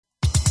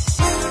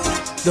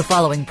The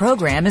following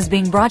program is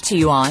being brought to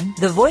you on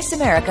the Voice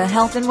America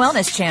Health and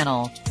Wellness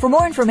Channel. For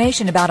more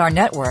information about our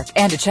network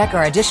and to check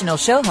our additional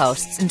show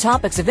hosts and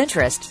topics of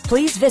interest,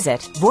 please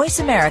visit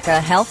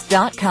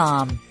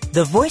voiceamericahealth.com.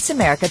 The Voice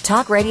America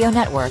Talk Radio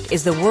Network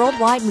is the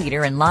worldwide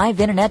leader in live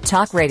Internet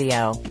talk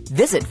radio.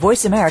 Visit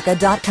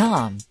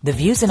voiceamerica.com. The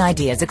views and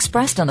ideas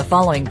expressed on the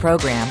following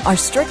program are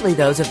strictly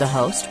those of the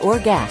host or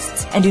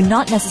guests and do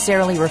not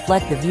necessarily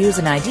reflect the views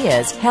and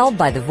ideas held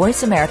by the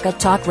Voice America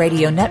Talk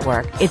Radio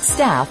Network, its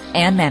staff,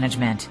 and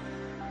management.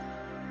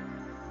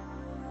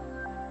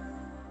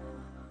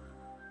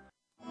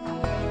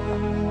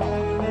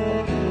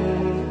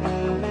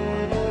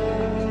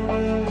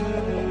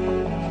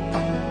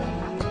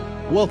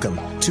 Welcome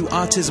to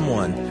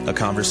AutismOne, a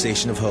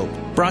conversation of hope,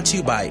 brought to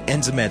you by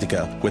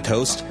Enzymedica, with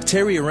hosts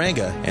Terry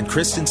Aranga and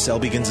Kristin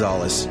Selby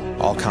Gonzalez.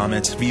 All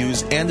comments,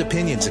 views, and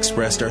opinions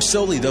expressed are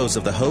solely those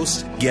of the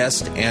host,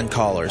 guest, and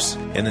callers.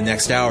 In the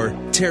next hour,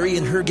 Terry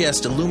and her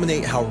guest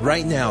illuminate how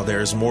right now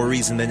there is more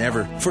reason than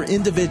ever for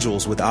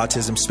individuals with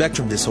autism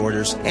spectrum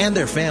disorders and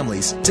their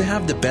families to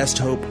have the best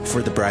hope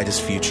for the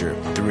brightest future.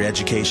 Through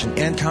education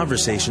and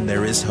conversation,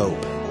 there is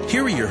hope.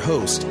 Here are your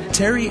hosts,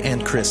 Terry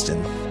and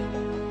Kristin.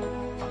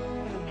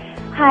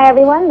 Hi,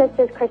 everyone. This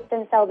is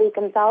Kristin Selby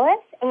Gonzalez,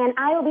 and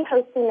I will be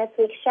hosting this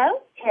week's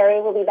show.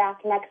 Terry will be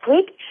back next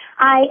week.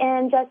 I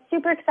am just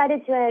super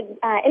excited to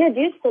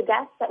introduce the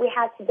guest that we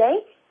have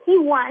today. He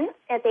won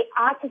at the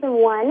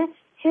AutismOne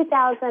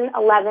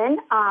 2011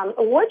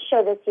 award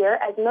show this year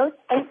as Most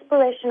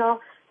Inspirational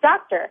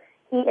Doctor.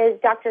 He is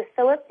Dr.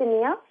 Phillip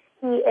DeMio.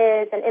 He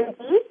is an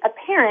MD, a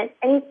parent,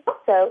 and he's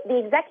also the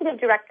Executive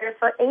Director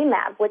for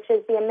AMAB, which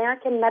is the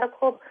American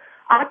Medical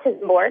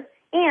Autism Board,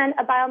 and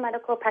a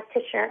biomedical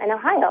practitioner in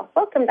Ohio.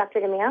 Welcome, Dr.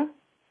 DeMio.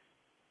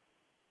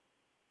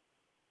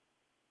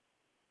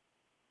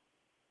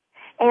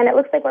 And it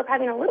looks like we're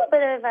having a little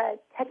bit of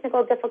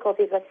technical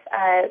difficulties with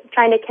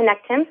trying to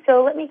connect him.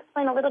 So let me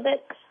explain a little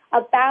bit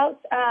about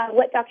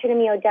what Dr.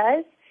 DeMio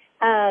does.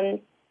 And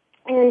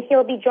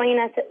he'll be joining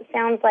us, it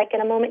sounds like,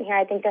 in a moment here.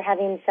 I think they're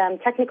having some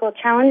technical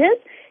challenges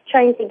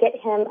trying to get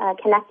him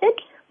connected.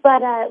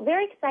 But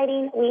very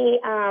exciting.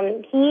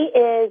 He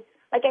is,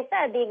 like I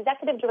said, the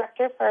Executive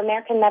Director for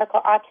American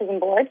Medical Autism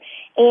Board.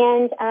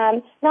 And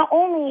not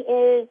only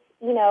is,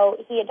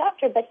 he a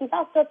doctor, but he's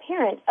also a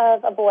parent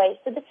of a boy.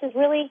 So this is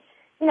really,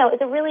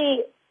 it's a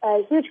really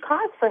huge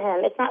cause for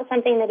him. It's not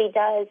something that he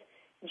does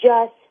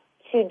just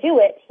to do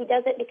it. He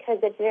does it because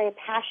it's very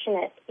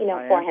passionate, for him.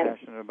 I am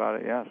passionate about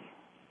it, yes.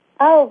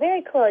 Oh,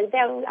 very cool.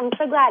 I'm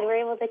so glad we're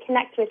able to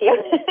connect with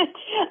you.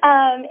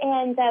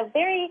 And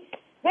very,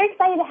 very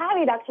excited to have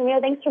you, Dr. DeMio.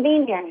 Thanks for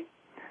being here.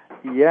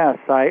 Yes,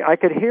 I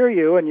could hear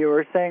you, and you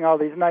were saying all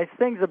these nice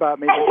things about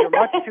me, but you're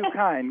much too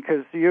kind,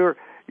 because you're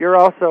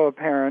also a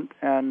parent,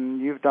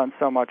 and you've done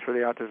so much for the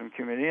autism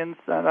community, and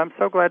I'm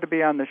so glad to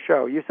be on the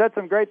show. You said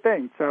some great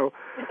things, so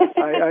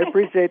I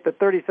appreciate the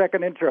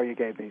 30-second intro you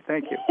gave me.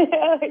 Thank you.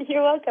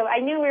 You're welcome. I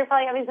knew we were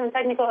probably having some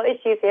technical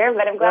issues here,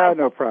 but I'm glad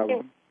no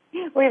problem.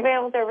 We've been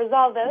able to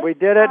resolve those. We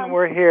did it, and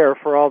we're here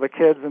for all the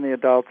kids and the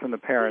adults and the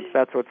parents.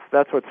 That's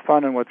what's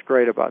fun and what's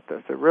great about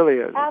this. It really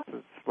is.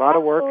 It's a lot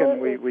of work, and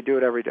we do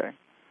it every day.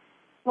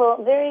 Well,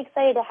 very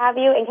excited to have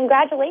you, and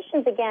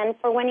congratulations again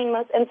for winning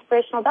Most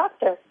Inspirational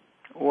Doctor.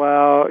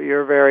 Well,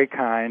 you're very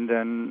kind,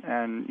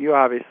 and you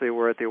obviously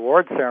were at the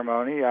award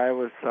ceremony. I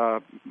was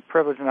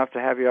privileged enough to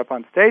have you up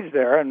on stage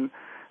there, and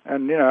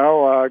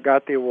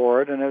got the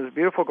award, and it was a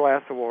beautiful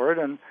glass award,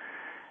 and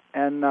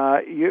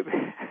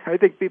I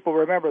think people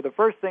remember the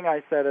first thing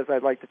I said is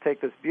I'd like to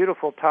take this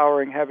beautiful,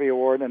 towering, heavy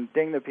award and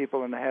ding the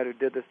people in the head who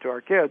did this to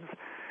our kids,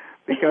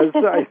 because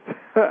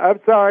I'm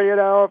sorry,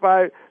 if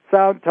I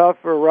sound tough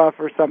or rough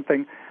or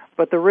something,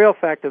 but the real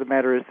fact of the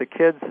matter is the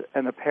kids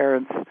and the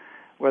parents,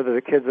 whether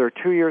the kids are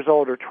 2 years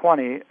old or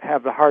 20,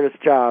 have the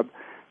hardest job,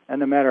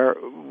 and no matter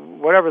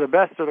whatever the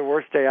best or the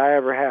worst day I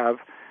ever have,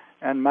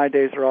 and my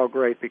days are all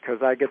great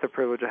because I get the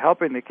privilege of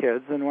helping the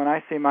kids, and when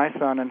I see my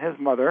son and his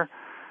mother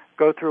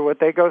go through what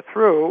they go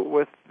through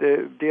with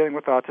dealing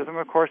with autism,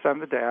 of course I'm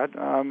the dad,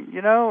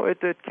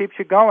 it keeps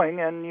you going,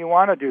 and you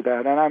want to do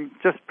that, and I'm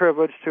just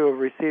privileged to have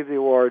received the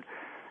award,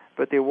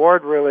 but the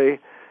award really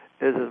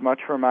is as much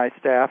for my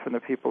staff and the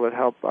people that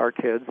help our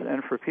kids,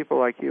 and for people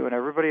like you and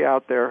everybody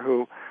out there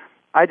who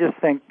I just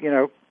think,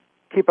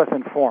 keep us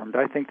informed.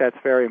 I think that's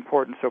very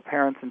important so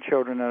parents and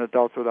children and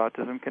adults with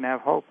autism can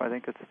have hope. I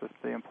think it's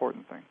the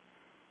important thing.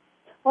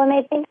 Well, and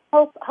I think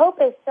hope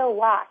is so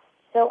lost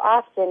so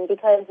often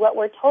because what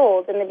we're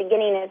told in the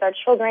beginning is our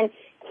children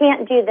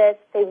can't do this,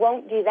 they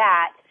won't do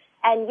that,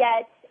 and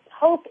yet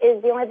hope is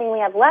the only thing we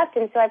have left.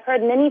 And so I've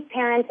heard many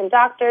parents and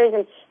doctors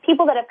and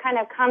people that have kind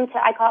of come to,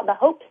 I call it the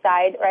hope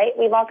side, right?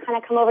 We've all kind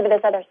of come over to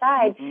this other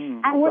side,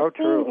 and we're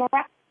seeing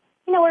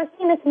we're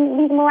seeing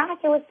these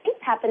miraculous things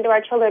happen to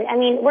our children. I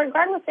mean,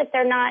 regardless if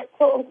they're not,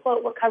 quote,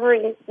 unquote,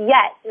 recovering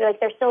yet, like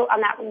they're still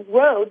on that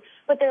road,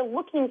 but they're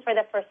looking for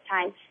the first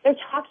time. They're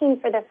talking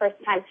for the first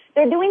time.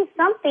 They're doing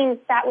something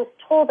that was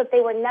told that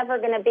they were never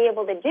going to be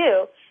able to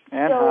do.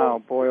 And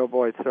how, boy, oh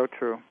boy, it's so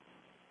true.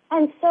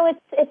 And so it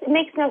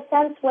makes no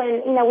sense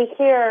when, we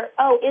hear,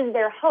 oh, is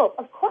there hope?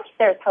 Of course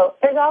there's hope.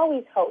 There's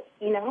always hope,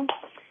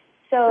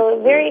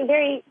 So very,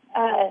 very,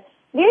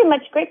 very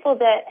much grateful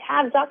to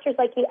have doctors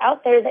like you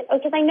out there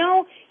because I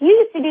know you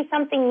used to do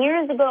something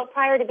years ago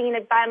prior to being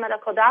a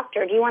biomedical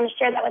doctor. Do you want to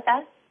share that with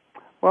us?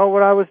 Well,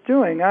 what I was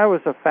doing, I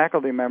was a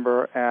faculty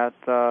member at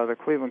the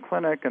Cleveland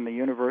Clinic and the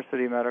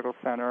University Medical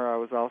Center.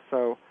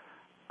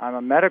 I'm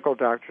a medical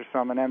doctor, so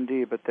I'm an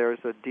MD, but there's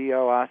a DO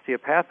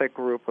osteopathic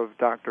group of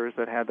doctors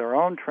that had their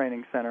own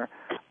training center.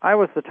 I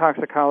was the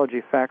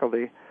toxicology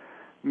faculty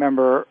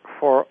member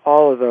for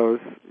all of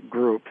those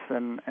groups,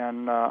 and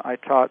I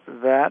taught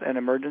that and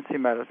emergency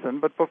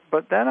medicine.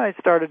 But then I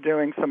started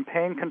doing some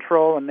pain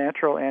control and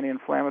natural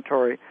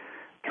anti-inflammatory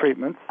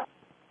treatments,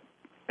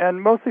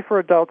 and mostly for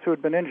adults who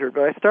had been injured.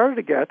 But I started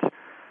to get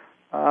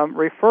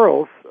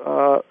referrals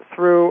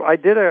through. I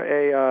did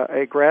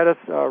a gratis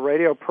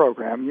radio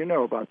program. You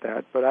know about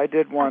that, but I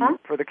did one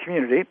for the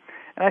community.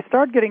 And I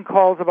started getting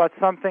calls about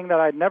something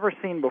that I'd never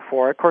seen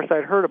before. Of course,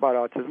 I'd heard about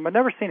autism. I'd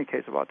never seen a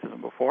case of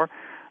autism before.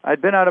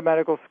 I'd been out of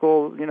medical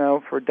school,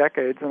 for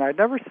decades, and I'd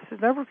never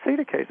seen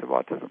a case of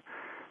autism.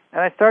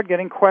 And I started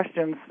getting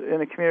questions in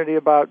the community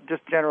about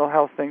just general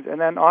health things, and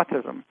then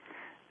autism,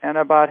 and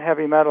about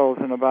heavy metals,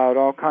 and about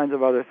all kinds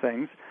of other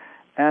things.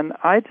 And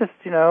I just,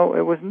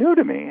 it was new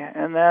to me.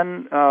 And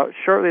then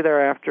shortly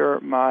thereafter,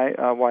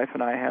 my wife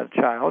and I had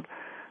a child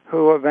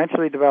who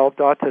eventually developed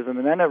autism,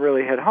 and then it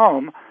really hit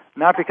home.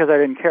 Not because I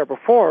didn't care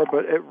before,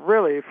 but it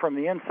really, from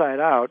the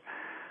inside out,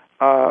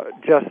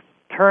 just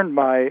turned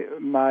my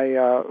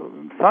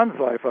son's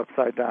life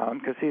upside down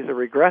because he's a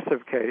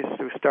regressive case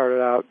who started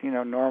out,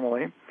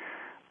 normally.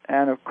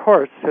 And, of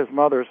course, his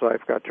mother's life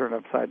got turned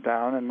upside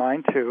down, and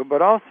mine too.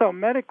 But also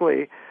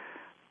medically,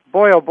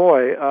 boy, oh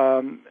boy,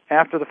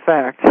 after the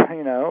fact,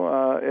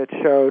 it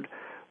showed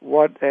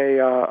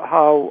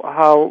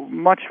how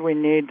much we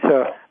need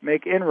to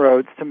make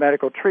inroads to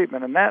medical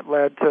treatment, and that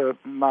led to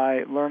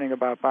my learning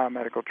about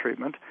biomedical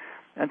treatment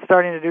and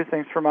starting to do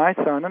things for my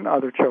son and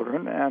other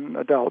children and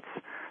adults.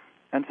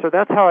 And so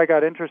that's how I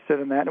got interested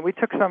in that. And we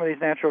took some of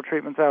these natural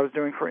treatments I was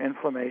doing for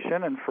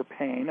inflammation and for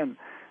pain and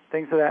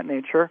things of that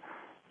nature,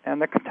 and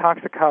the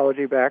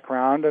toxicology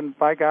background, and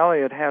by golly,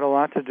 it had a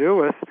lot to do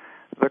with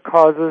the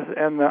causes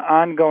and the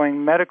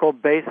ongoing medical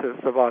basis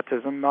of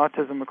autism.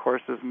 Autism, of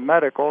course, is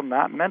medical,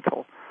 not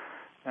mental.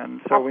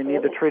 And so we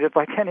need to treat it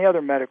like any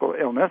other medical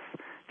illness,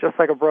 just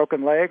like a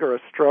broken leg or a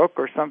stroke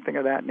or something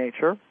of that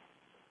nature.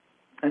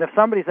 And if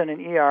somebody's in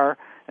an ER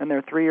and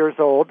they're 3 years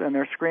old and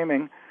they're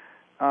screaming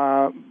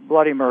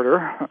bloody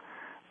murder,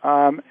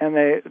 and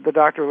the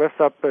doctor lifts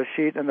up the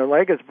sheet and their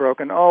leg is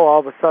broken, all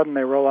of a sudden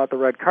they roll out the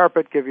red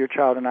carpet, give your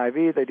child an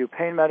IV, they do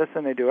pain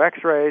medicine, they do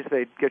x-rays,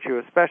 they get you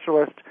a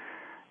specialist.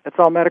 It's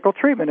all medical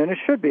treatment, and it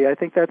should be. I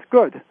think that's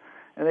good.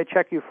 And they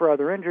check you for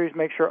other injuries,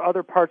 make sure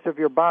other parts of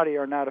your body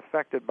are not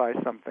affected by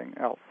something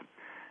else.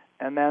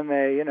 And then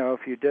they,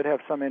 if you did have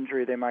some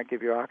injury, they might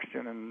give you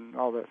oxygen and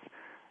all this.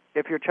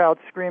 If your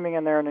child's screaming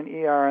and they're in an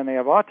ER and they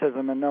have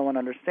autism and no one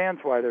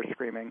understands why they're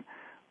screaming,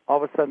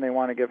 all of a sudden they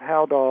want to give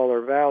Haldol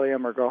or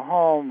Valium or go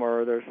home,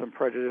 or there's some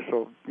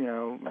prejudicial,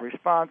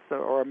 response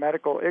or a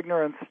medical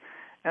ignorance.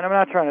 And I'm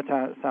not trying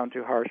to sound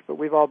too harsh, but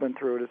we've all been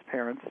through it as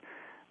parents.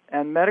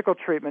 And medical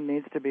treatment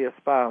needs to be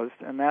espoused,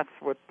 and that's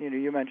what,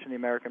 you mentioned the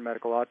American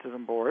Medical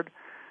Autism Board,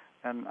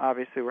 and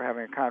obviously we're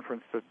having a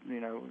conference to,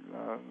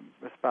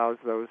 espouse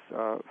those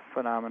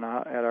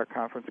phenomena at our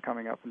conference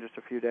coming up in just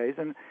a few days.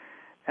 And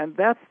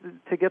that's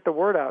to get the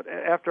word out.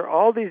 After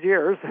all these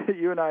years,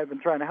 you and I have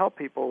been trying to help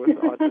people with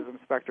autism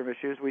spectrum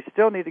issues, we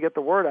still need to get the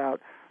word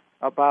out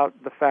about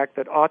the fact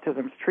that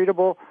autism is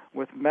treatable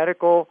with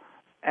medical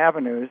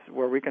avenues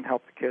where we can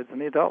help the kids and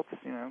the adults,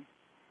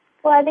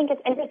 Well, I think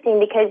it's interesting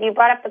because you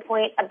brought up the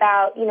point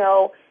about,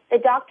 the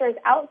doctors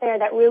out there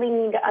that really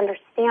need to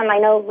understand. I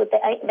know with the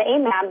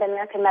AMAB, the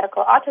American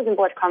Medical Autism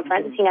Board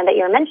Conference, that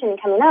you're mentioning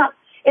coming up,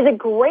 is a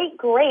great,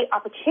 great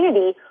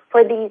opportunity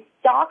for these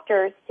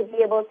doctors to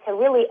be able to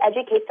really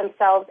educate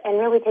themselves and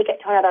really take it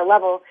to another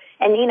level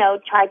and,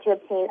 try to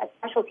obtain a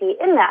specialty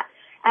in that.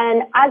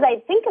 And as I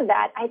think of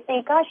that, I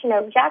think, gosh,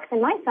 Jackson,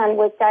 my son,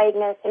 was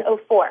diagnosed in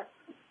 2004.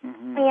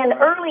 Mm-hmm. And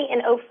early in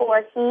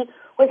 2004, he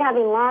was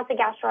having lots of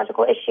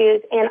gastrological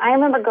issues, and I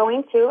remember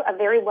going to a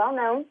very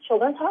well-known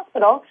children's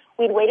hospital.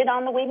 We'd waited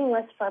on the waiting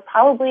list for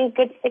probably a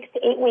good 6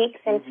 to 8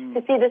 weeks, and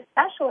to see this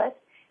specialist,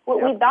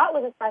 what we thought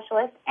was a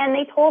specialist, and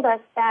they told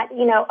us that,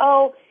 he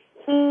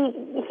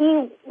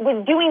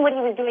was doing what he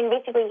was doing.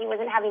 Basically, he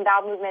wasn't having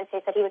bowel movements.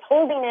 They said he was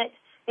holding it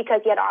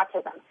because he had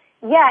autism.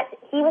 Yet,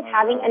 he was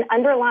having an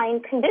underlying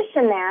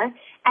condition there,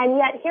 and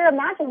yet here,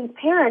 imagine these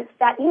parents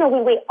that, we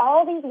wait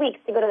all these weeks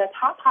to go to the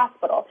top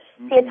hospital,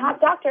 see a top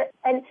doctor,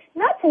 and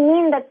not to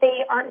mean that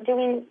they aren't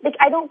doing,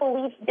 I don't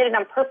believe he did it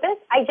on purpose.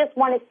 I just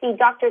want to see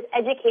doctors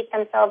educate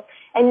themselves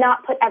and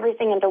not put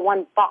everything into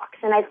one box,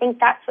 and I think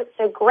that's what's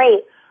so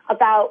great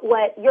about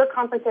what your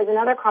conferences and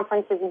other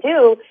conferences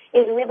do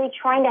is really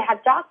trying to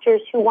have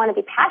doctors who want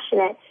to be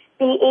passionate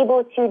be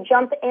able to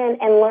jump in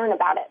and learn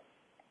about it.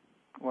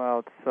 Well,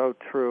 it's so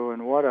true,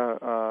 and what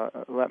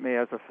let me,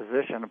 as a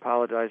physician,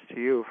 apologize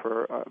to you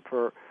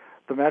for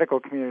the medical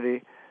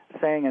community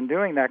saying and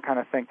doing that kind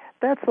of thing.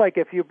 That's like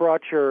if you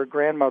brought your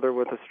grandmother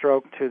with a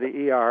stroke to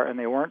the ER and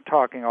they weren't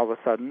talking all of a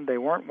sudden, they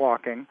weren't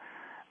walking.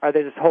 Are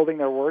they just holding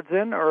their words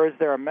in, or is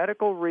there a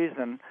medical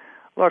reason?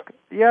 Look,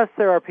 yes,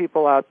 there are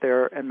people out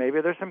there, and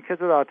maybe there's some kids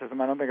with autism,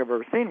 I don't think I've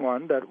ever seen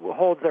one, that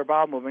holds their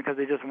bowel movement because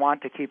they just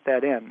want to keep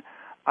that in.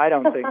 I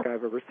don't think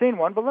I've ever seen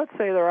one, but let's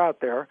say they're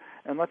out there,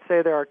 and let's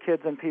say there are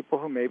kids and people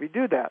who maybe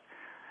do that.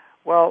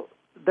 Well,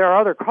 there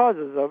are other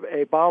causes of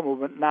a bowel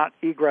movement not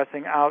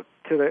egressing out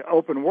to the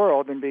open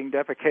world and being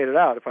defecated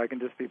out, if I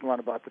can just be blunt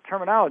about the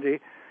terminology.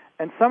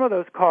 And some of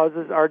those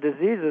causes are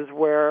diseases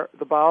where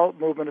the bowel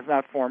movement is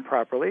not formed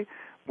properly,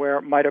 where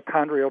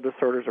mitochondrial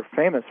disorders are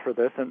famous for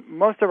this. And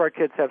most of our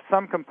kids have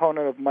some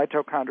component of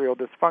mitochondrial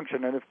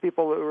dysfunction. And if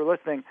people who are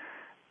listening,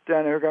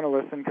 then are going to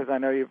listen, because I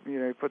know you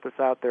put this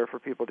out there for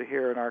people to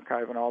hear and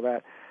archive and all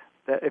that,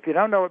 that if you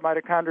don't know what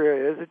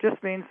mitochondria is, it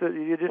just means that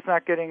you're just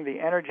not getting the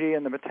energy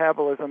and the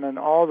metabolism and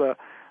all the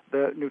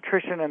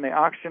nutrition and the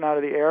oxygen out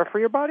of the air for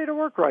your body to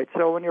work right.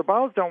 So when your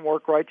bowels don't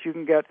work right, you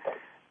can get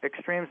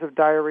extremes of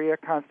diarrhea,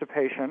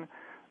 constipation,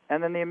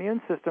 and then the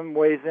immune system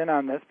weighs in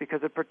on this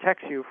because it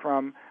protects you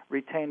from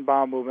retained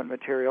bowel movement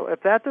material.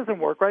 If that doesn't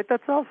work right,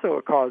 that's also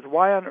a cause.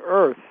 Why on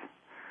earth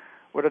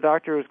would a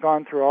doctor who's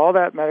gone through all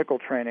that medical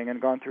training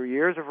and gone through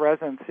years of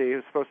residency,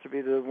 who's supposed to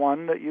be the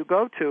one that you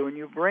go to and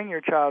you bring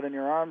your child in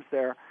your arms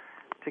there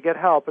to get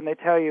help, and they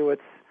tell you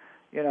it's,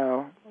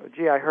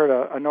 gee, I heard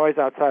a noise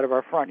outside of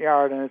our front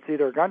yard, and it's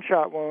either a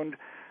gunshot wound,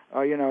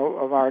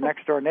 of our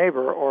next-door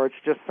neighbor, or it's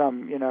just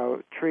some,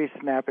 tree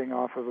snapping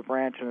off of a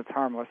branch and it's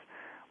harmless.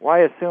 Why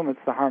assume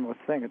it's the harmless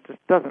thing? It just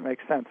doesn't make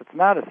sense. It's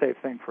not a safe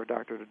thing for a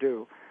doctor to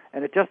do,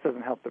 and it just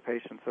doesn't help the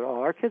patients at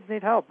all. Our kids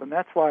need help, and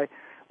that's why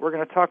we're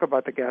going to talk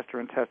about the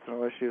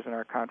gastrointestinal issues in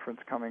our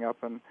conference coming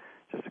up in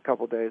just a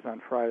couple days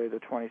on Friday, the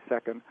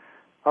 22nd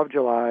of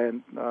July,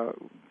 and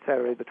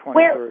Saturday, the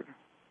 23rd.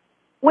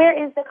 Where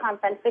is the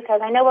conference?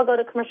 Because I know we'll go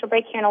to commercial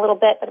break here in a little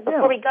bit, but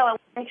before we go, I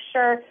want to make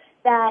sure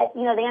that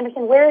they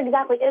understand where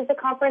exactly is the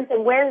conference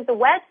and where is the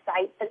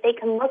website that they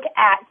can look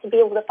at to be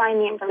able to find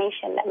the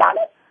information about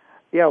it.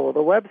 Yeah, well, the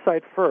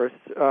website first,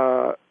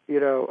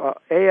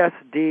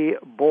 ASD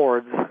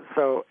boards,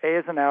 so A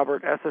is in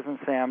Albert, S is in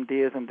Sam,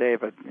 D is in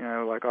David,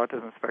 like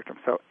autism spectrum.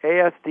 So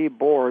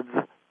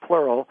ASDboards,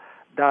 plural,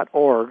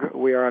 .org.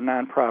 We are a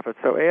nonprofit.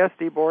 So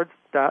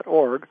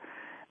ASDboards.org.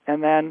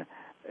 And then,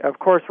 of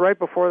course, right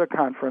before the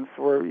conference,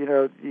 where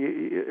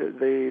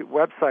the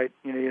website,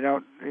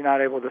 you're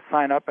not able to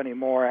sign up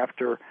anymore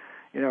after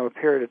a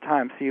period of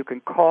time. So you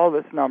can call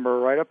this number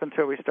right up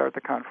until we start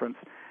the conference,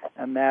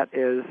 and that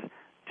is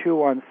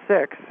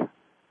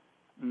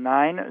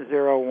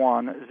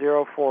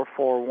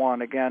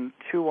 216-901-0441. Again,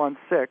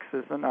 216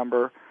 is the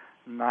number.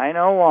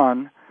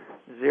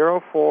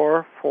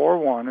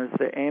 901-0441 is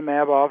the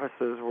AMAB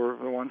offices. We're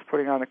the ones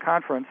putting on the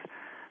conference.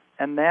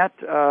 And that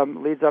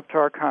leads up to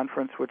our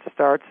conference, which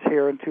starts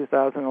here in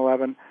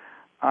 2011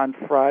 on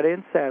Friday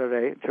and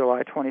Saturday,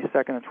 July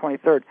 22nd and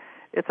 23rd.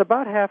 It's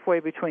about halfway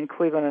between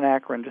Cleveland and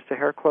Akron, just a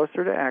hair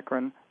closer to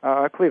Akron.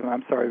 Cleveland,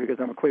 I'm sorry, because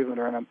I'm a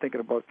Clevelander and I'm thinking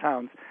of both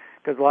towns,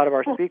 because a lot of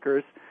our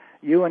speakers,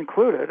 you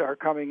included, are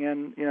coming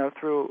in,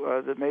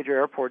 through the major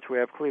airports. We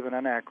have Cleveland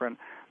and Akron,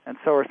 and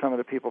so are some of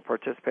the people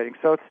participating.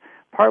 So it's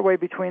partway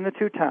between the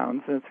two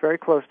towns, and it's very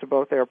close to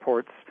both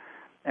airports.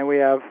 And we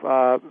have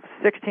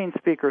 16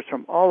 speakers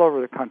from all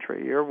over the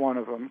country. You're one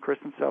of them,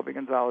 Kristin Selby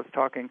Gonzalez,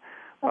 talking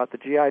about the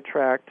GI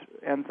tract,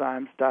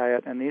 enzymes,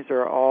 diet, and these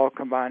are all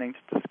combining to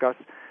discuss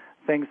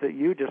things that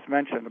you just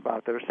mentioned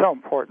about that are so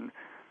important.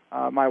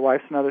 My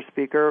wife's another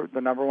speaker, the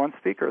number one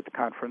speaker at the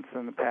conference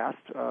in the past,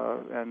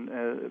 and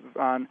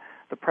on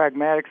the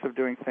pragmatics of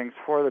doing things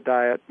for the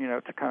diet,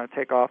 to kind of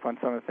take off on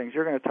some of the things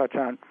you're going to touch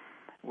on.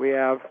 We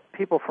have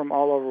people from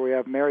all over. We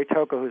have Mary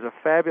Toka, who's a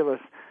fabulous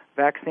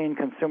vaccine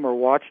consumer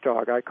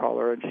watchdog, I call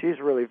her, and she's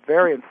really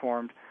very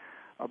informed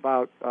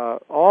about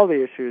all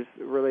the issues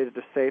related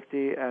to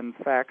safety and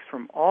facts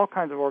from all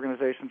kinds of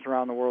organizations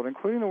around the world,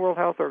 including the World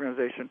Health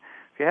Organization.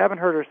 If you haven't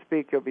heard her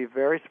speak, you'll be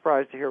very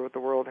surprised to hear what the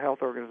World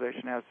Health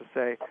Organization has to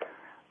say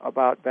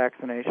about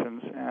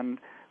vaccinations. And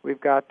we've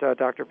got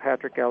Dr.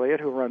 Patrick Elliott,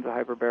 who runs a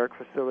hyperbaric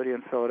facility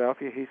in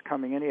Philadelphia. He's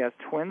coming in. He has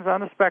twins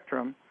on the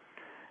spectrum,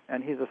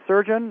 and he's a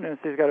surgeon, and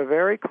so he's got a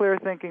very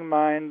clear-thinking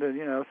mind.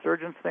 And,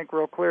 surgeons think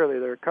real clearly.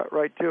 They're cut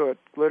right to it,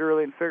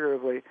 literally and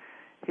figuratively.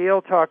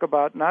 He'll talk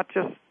about not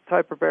just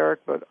hyperbaric,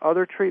 but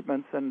other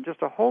treatments and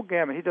just a whole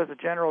gamut. He does a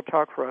general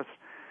talk for us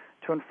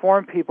to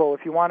inform people.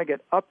 If you want to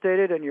get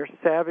updated and you're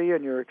savvy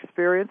and you're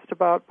experienced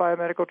about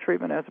biomedical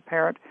treatment as a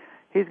parent,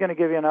 he's going to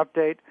give you an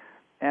update.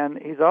 And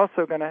he's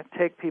also going to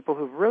take people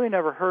who've really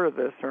never heard of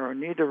this or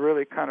need to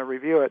really kind of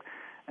review it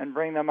and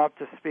bring them up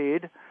to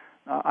speed.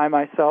 I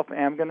myself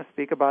am going to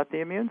speak about the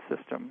immune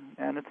system.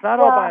 And it's not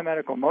all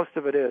biomedical. Most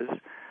of it is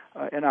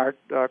in our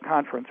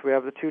conference. We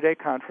have the 2-day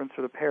conference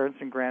for the parents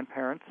and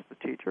grandparents, the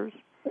teachers.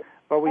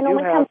 But we do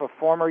have a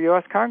former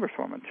U.S.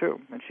 Congresswoman,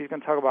 too, and she's going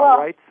to talk about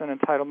rights and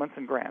entitlements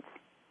and grants.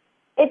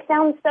 It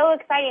sounds so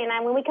exciting.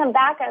 And when we come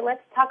back,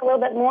 let's talk a little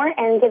bit more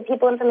and give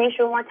people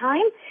information one more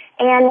time.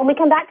 And when we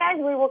come back, guys,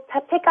 we will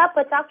pick up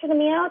with Dr.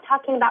 DeMio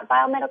talking about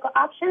biomedical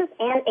options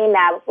and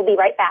AMAB. We'll be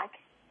right back.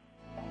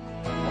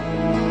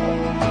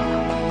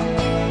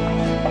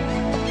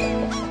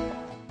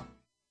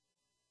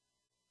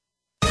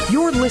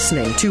 You're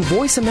listening to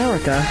Voice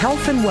America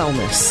Health and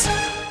Wellness.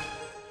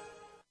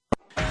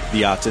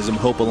 The Autism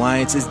Hope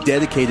Alliance is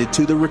dedicated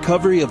to the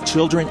recovery of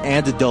children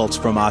and adults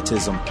from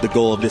autism. The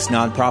goal of this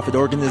nonprofit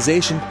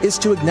organization is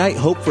to ignite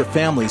hope for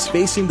families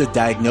facing the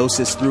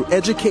diagnosis through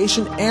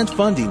education and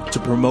funding to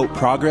promote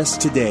progress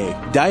today.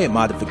 Diet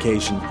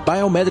modification,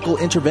 biomedical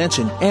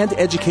intervention, and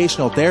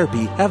educational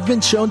therapy have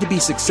been shown to be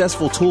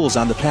successful tools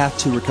on the path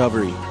to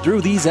recovery.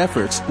 Through these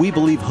efforts, we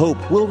believe hope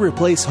will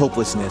replace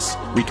hopelessness.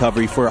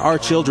 Recovery for our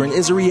children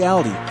is a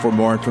reality. For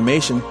more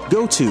information,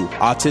 go to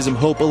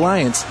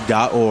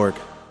autismhopealliance.org.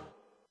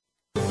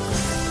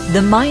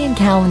 The Mayan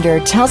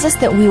calendar tells us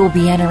that we will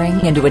be entering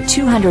into a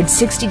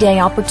 260-day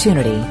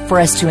opportunity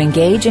for us to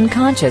engage in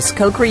conscious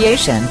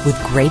co-creation with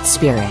Great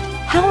Spirit.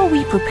 How will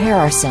we prepare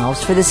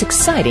ourselves for this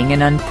exciting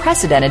and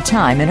unprecedented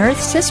time in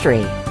Earth's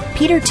history?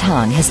 Peter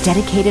Tung has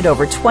dedicated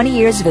over 20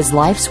 years of his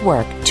life's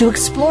work to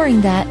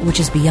exploring that which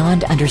is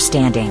beyond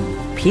understanding.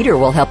 Peter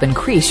will help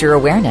increase your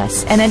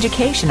awareness and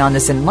education on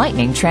this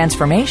enlightening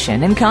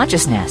transformation in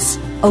consciousness.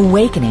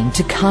 Awakening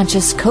to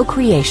Conscious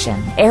Co-Creation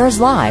airs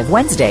live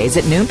Wednesdays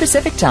at noon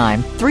Pacific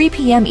Time, 3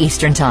 p.m.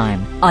 Eastern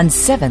Time on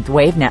 7th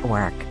Wave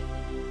Network.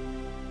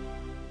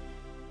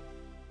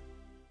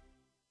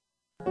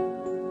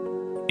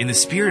 In the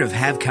spirit of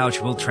Have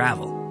Couch Will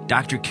Travel,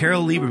 Dr.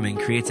 Carol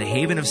Lieberman creates a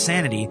haven of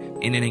sanity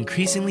in an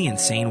increasingly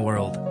insane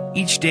world.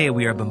 Each day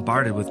we are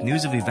bombarded with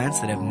news of events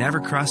that have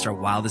never crossed our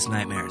wildest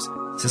nightmares.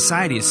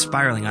 Society is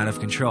spiraling out of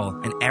control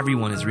and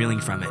everyone is reeling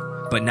from it.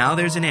 But now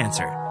there's an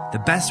answer. The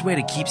best way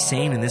to keep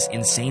sane in this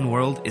insane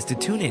world is to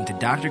tune in to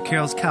Dr.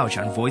 Carol's Couch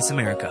on Voice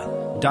America.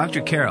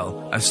 Dr.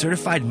 Carol, a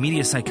certified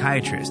media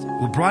psychiatrist,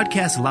 will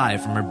broadcast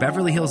live from her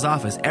Beverly Hills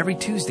office every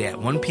Tuesday at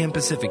 1 p.m.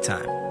 Pacific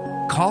Time.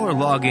 Call or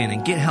log in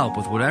and get help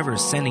with whatever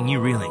is sending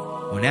you reeling,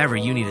 whenever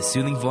you need a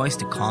soothing voice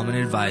to calm and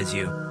advise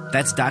you.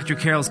 That's Dr.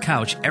 Carol's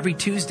Couch every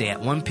Tuesday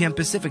at 1 p.m.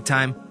 Pacific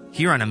Time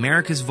here on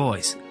America's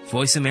Voice,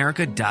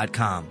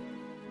 voiceamerica.com.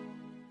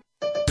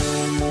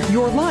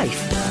 Your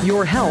life,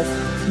 your health,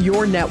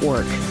 your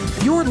network.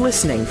 You're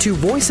listening to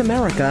Voice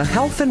America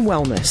Health and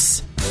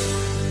Wellness.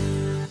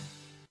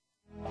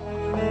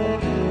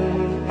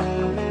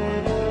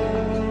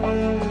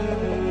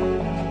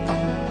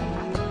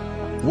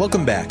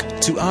 Welcome back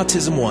to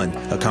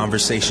AutismOne, a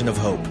conversation of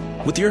hope,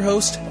 with your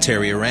host,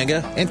 Terry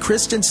Aranga and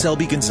Kristin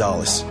Selby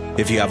Gonzalez.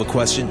 If you have a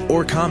question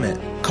or comment,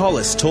 call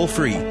us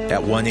toll-free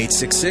at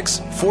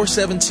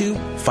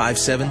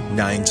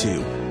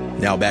 1-866-472-5792.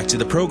 Now back to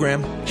the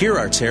program. Here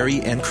are Terry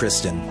and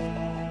Kristin.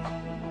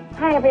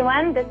 Hi,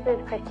 everyone. This is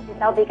Kristin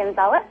Selby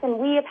Gonzalez, and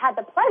we have had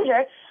the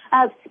pleasure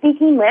of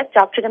speaking with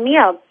Dr.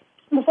 DeMio.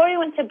 Before we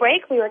went to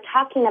break, we were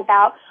talking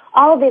about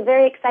all the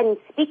very exciting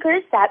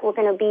speakers that were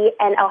going to be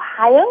in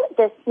Ohio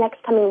this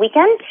next coming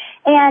weekend.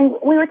 And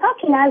we were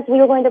talking as we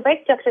were going to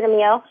break, Dr.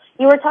 DeMio,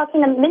 you were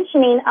talking and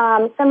mentioning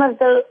some of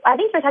the, I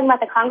think you were talking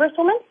about the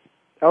Congresswoman.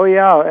 Oh,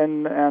 yeah,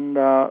 and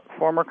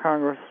former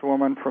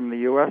Congresswoman from the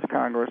U.S.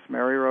 Congress,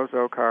 Mary Rose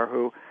Okar,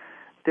 who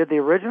did the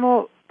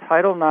original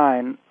Title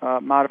IX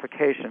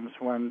modifications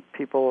when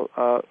people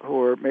who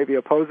were maybe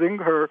opposing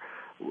her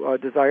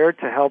desire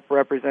to help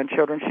represent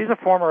children. She's a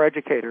former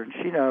educator, and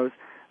she knows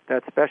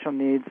that special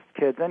needs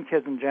kids and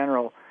kids in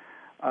general,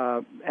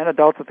 and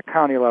adults at the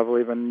county level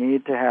even,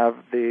 need to have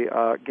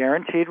the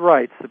guaranteed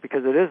rights,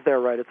 because it is their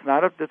right. It's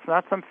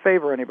not some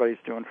favor anybody's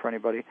doing for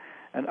anybody.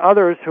 And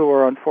others who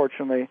were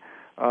unfortunately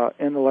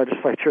in the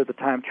legislature at the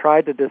time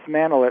tried to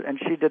dismantle it, and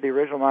she did the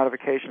original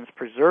modifications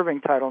preserving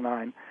Title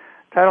IX.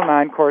 Title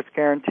IX, of course,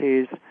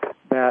 guarantees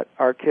that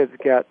our kids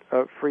get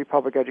free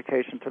public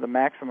education to the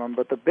maximum.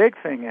 But the big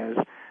thing is,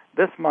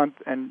 this month,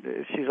 and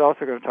she's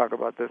also going to talk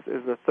about this,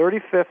 is the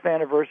 35th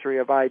anniversary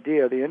of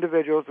IDEA, the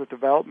Individuals with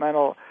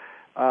Developmental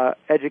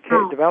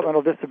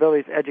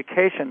Disabilities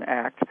Education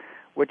Act,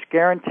 which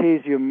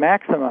guarantees you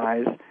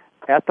maximize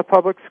at the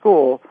public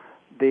school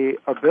the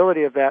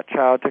ability of that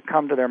child to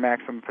come to their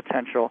maximum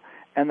potential,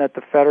 and that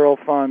the federal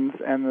funds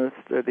and the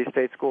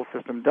state school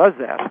system does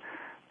that,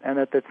 and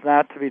that it's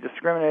not to be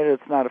discriminated,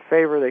 it's not a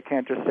favor, they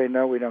can't just say,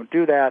 no, we don't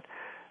do that.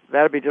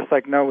 That would be just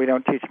like, no, we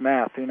don't teach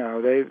math.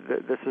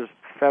 This is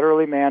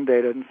federally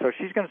mandated, and so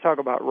she's going to talk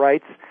about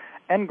rights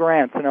and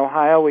grants. In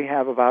Ohio, we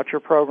have a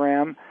voucher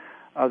program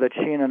that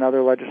she and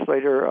another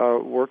legislator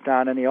worked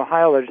on in the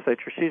Ohio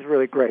legislature. She's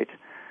really great.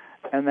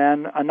 And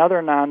then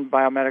another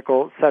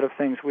non-biomedical set of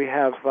things, we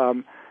have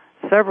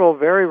several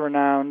very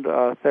renowned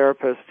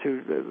therapists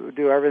who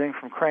do everything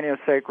from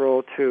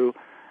craniosacral to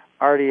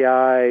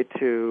RDI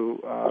to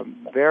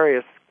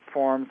various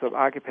forms of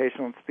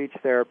occupational and speech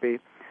therapy.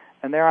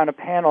 And they're on a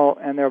panel,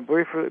 and they'll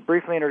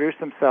briefly introduce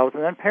themselves,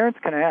 and then parents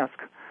can ask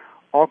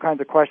all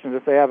kinds of questions.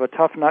 If they have a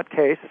tough nut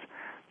case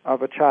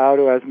of a child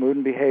who has mood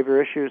and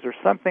behavior issues or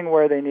something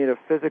where they need a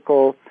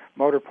physical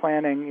motor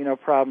planning,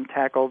 problem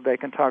tackled, they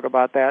can talk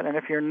about that. And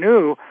if you're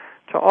new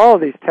to all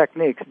of these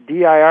techniques,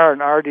 DIR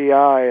and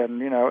RDI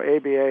and,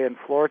 ABA and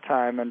floor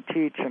time and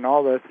teach and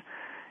all this,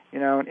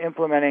 and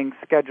implementing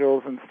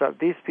schedules and stuff,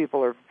 these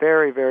people are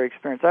very, very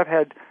experienced. I've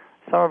had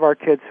some of our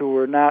kids who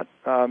were not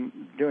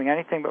doing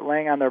anything but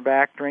laying on their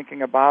back,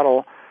 drinking a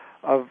bottle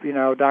of,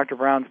 Dr.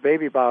 Brown's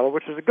baby bottle,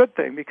 which is a good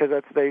thing because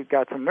they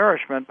got some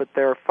nourishment, but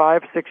they're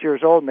 5, 6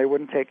 years old and they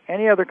wouldn't take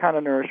any other kind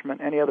of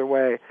nourishment any other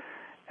way.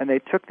 And they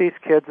took these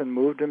kids and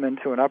moved them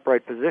into an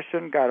upright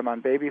position, got them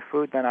on baby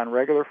food, then on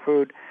regular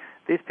food.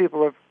 These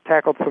people have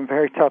tackled some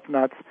very tough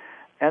nuts,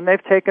 and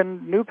they've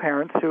taken new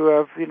parents who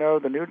have,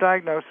 the new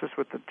diagnosis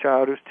with the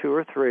child who's 2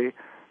 or 3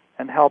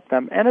 and helped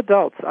them, and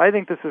adults. I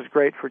think this is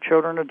great for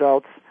children and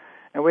adults,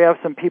 and we have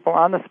some people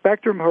on the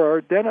spectrum who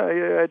are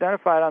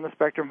identified on the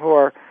spectrum who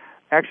are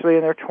actually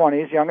in their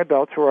 20s, young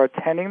adults who are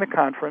attending the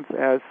conference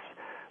as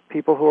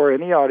people who are in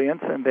the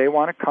audience, and they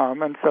want to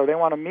come, and so they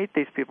want to meet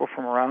these people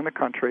from around the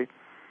country.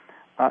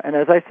 And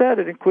as I said,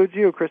 it includes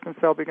you, Kristin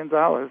Selby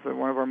Gonzalez,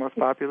 one of our most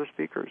popular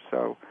speakers.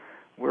 So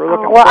we're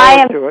looking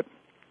forward to it.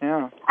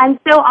 Yeah. I'm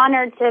so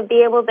honored to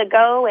be able to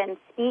go and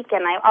speak,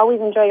 and I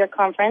always enjoy your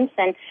conference.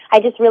 And I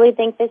just really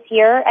think this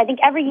year, I think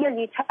every year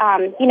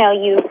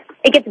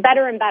it gets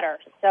better and better.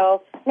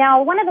 So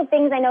now, one of the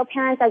things I know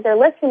parents, as they're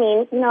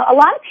listening, a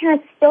lot of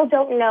parents still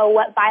don't know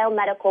what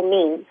biomedical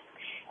means.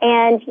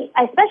 And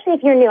especially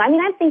if you're new.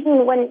 I'm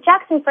thinking when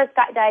Jackson first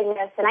got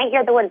diagnosed, and I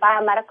hear the word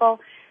biomedical,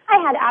 I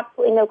had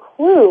absolutely no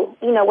clue,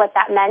 what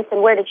that meant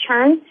and where to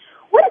turn.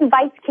 What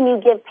advice can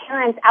you give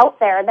parents out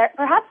there that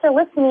perhaps are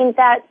listening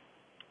that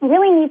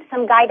really need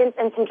some guidance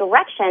and some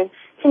direction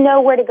to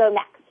know where to go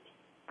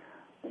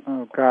next?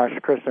 Oh, gosh,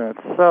 Kristin,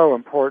 it's so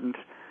important.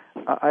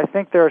 I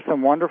think there are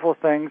some wonderful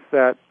things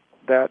that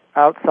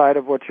outside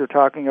of what you're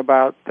talking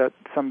about that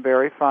some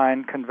very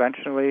fine,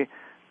 conventionally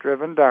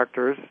driven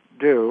doctors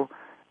do,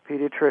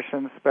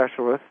 pediatricians,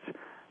 specialists,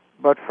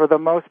 but for the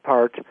most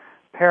part,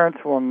 parents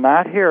will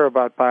not hear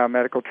about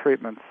biomedical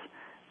treatments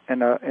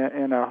in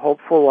a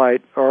hopeful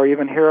light or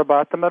even hear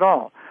about them at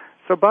all.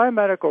 So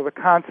biomedical, the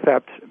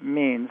concept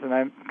means, and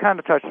I kind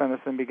of touched on this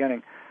in the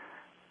beginning,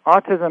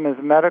 autism is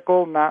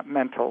medical, not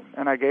mental.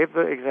 And I gave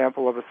the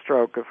example of a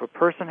stroke. If a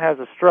person has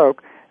a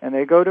stroke and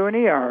they go to an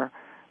ER,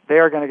 they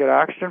are going to get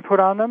oxygen put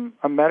on them,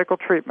 a medical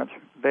treatment.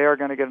 They are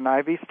going to get an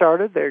IV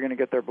started. They're going to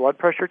get their blood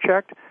pressure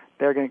checked.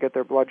 They're going to get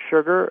their blood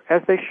sugar,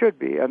 as they should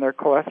be, and their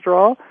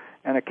cholesterol,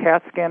 and a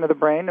CAT scan of the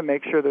brain to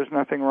make sure there's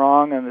nothing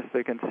wrong, and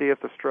they can see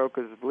if the stroke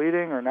is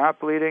bleeding or not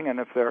bleeding, and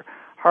if their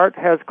heart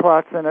has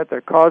clots in it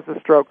that cause the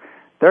stroke.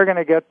 They're going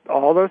to get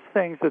all those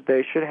things that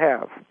they should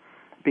have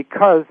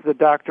because the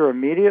doctor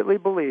immediately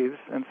believes,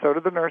 and so do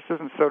the nurses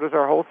and so does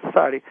our whole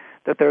society,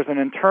 that there's an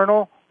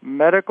internal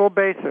medical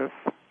basis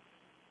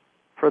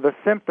for the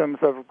symptoms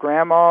of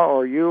grandma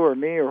or you or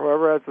me or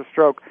whoever has the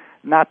stroke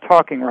not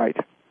talking right,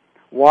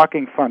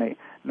 walking funny,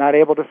 not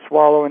able to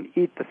swallow and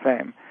eat the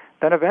same.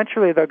 Then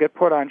eventually they'll get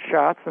put on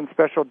shots and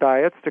special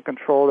diets to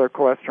control their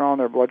cholesterol and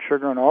their blood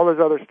sugar and all this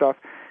other stuff.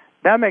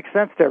 That makes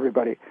sense to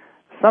everybody.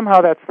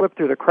 Somehow that slipped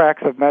through the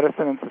cracks of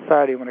medicine and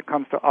society when it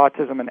comes to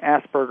autism and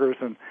Asperger's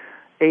and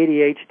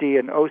ADHD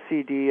and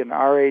OCD and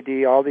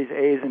RAD, all these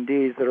A's and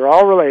D's that are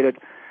all related.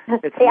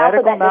 It's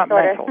medical, not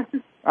mental.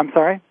 I'm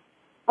sorry?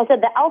 I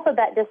said the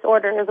alphabet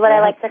disorder is what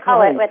I like to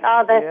call it, with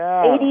all the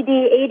ADD,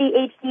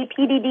 ADHD,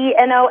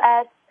 PDD,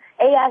 NOS,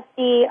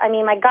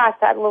 ASD. My gosh,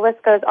 the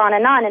list goes on.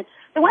 And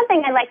the one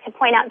thing I'd like to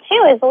point out,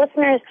 too, is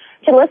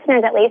to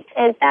listeners at least,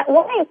 is that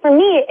why, for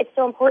me, it's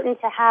so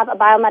important to have a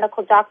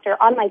biomedical doctor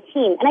on my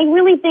team. And I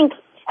really think,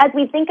 as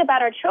we think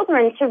about our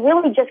children, to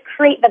really just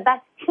create the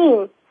best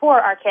team for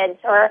our kids,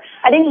 or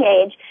at any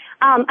age.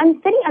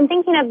 I'm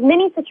thinking of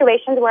many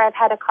situations where I've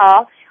had a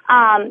call,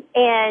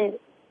 and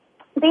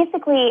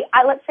basically,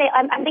 let's say,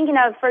 I'm thinking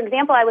of, for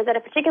example, I was at a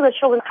particular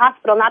children's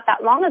hospital not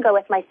that long ago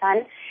with my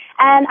son,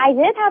 and I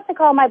did have to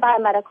call my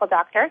biomedical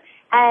doctor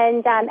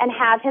and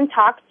have him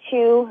talk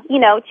to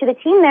the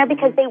team there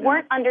because they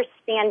weren't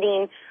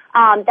understanding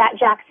that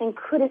Jackson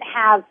couldn't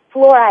have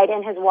fluoride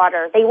in his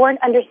water. They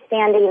weren't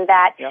understanding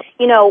that,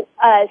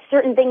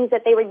 certain things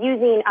that they were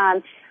using,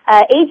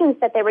 agents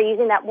that they were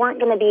using that weren't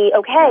going to be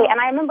okay. And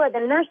I remember the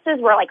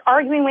nurses were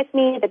arguing with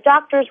me, the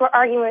doctors were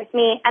arguing with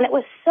me, and it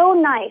was so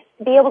nice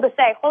to be able to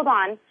say, hold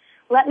on,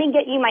 let me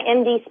get you my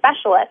MD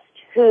specialist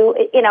who,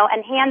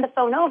 and hand the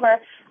phone over,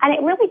 and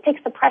it really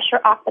takes the pressure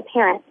off the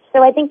parents.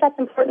 So I think that's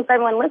important for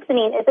everyone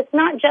listening, is it's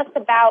not just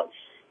about,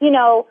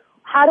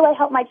 how do I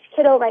help my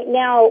kiddo right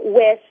now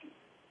with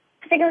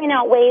figuring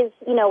out ways,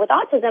 with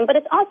autism, but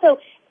it's also,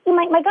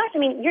 my gosh,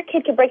 your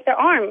kid could break their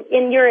arm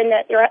and you're in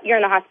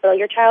the hospital.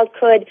 Your child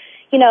could,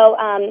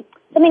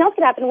 something else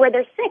could happen where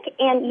they're sick,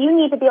 and you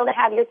need to be able to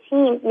have your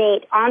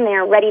teammate on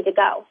there ready to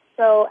go.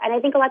 So, and I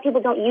think a lot of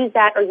people don't use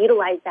that or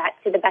utilize that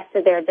to the best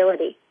of their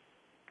ability.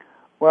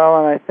 Well,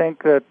 and I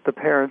think that the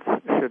parents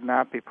should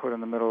not be put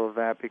in the middle of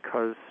that,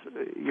 because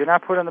you're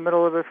not put in the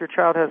middle of it if your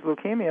child has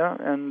leukemia,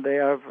 and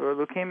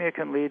leukemia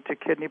can lead to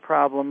kidney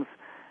problems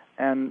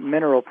and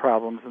mineral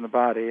problems in the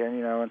body, and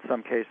in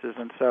some cases,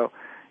 and so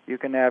You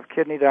can have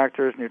kidney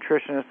doctors,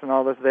 nutritionists, and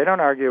all this. They don't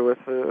argue with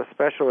a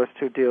specialist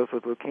who deals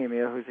with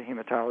leukemia, who's a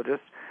hematologist.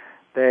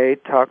 They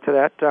talk to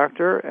that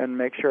doctor and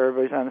make sure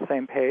everybody's on the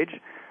same page.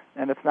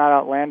 And it's not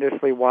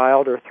outlandishly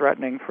wild or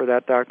threatening for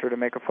that doctor to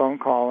make a phone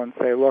call and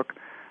say, look,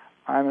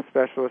 I'm a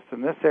specialist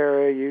in this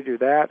area, you do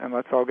that, and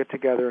let's all get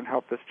together and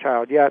help this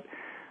child. Yet,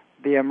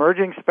 the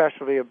emerging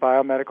specialty of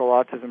biomedical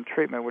autism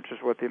treatment, which is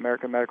what the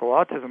American Medical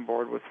Autism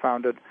Board was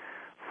founded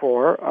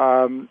for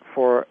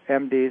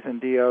MDs and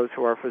DOs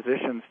who are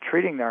physicians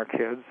treating our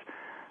kids.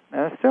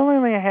 And there's still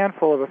only a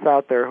handful of us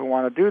out there who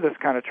want to do this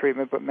kind of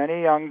treatment, but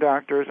many young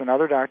doctors and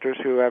other doctors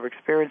who have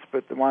experience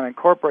but want to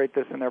incorporate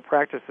this in their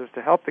practices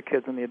to help the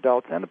kids and the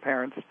adults and the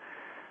parents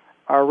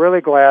are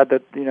really glad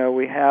that,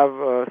 we have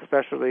a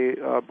specialty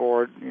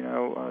board,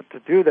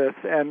 to do this.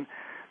 And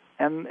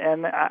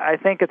I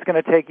think it's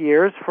going to take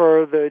years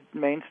for the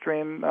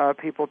mainstream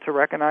people to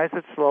recognize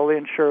it slowly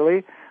and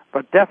surely,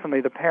 but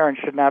definitely the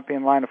parents should not be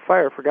in line of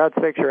fire. For God's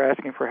sakes, you're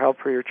asking for help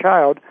for your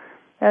child.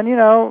 And,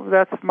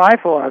 that's my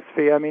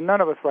philosophy. I mean,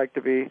 none of us like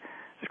to be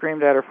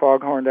screamed at or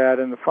foghorned at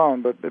in the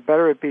phone, but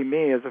better it be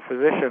me as a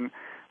physician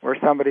where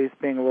somebody's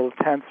being a little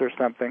tense or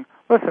something.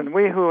 Listen,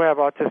 we who have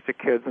autistic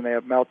kids and they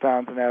have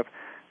meltdowns and have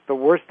the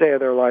worst day of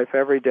their life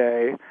every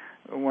day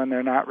when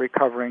they're not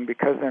recovering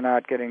because they're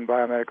not getting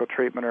biomedical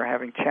treatment or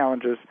having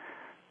challenges,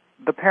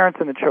 the parents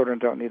and the children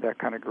don't need that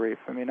kind of grief.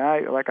 I mean,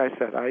 like I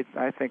said,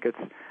 I think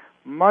it's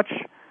much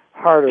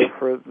harder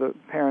for the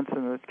parents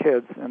and the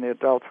kids and the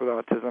adults with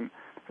autism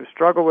who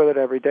struggle with it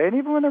every day, and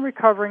even when they're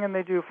recovering and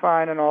they do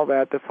fine and all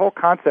that, this whole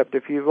concept,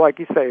 if you, like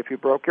you say, if you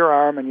broke your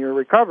arm and you're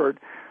recovered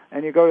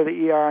and you go to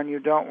the ER and you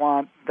don't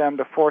want them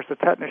to force a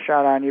tetanus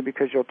shot on you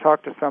because you'll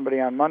talk to somebody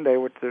on Monday,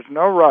 which there's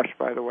no rush,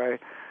 by the way,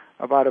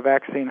 about a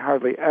vaccine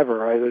hardly ever.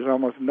 Right? There's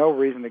almost no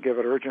reason to give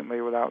it urgently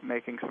without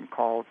making some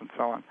calls and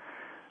so on.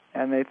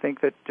 And they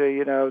think that,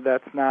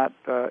 that's not,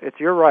 it's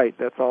your right.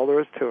 That's all there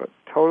is to it.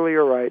 Totally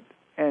your right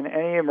in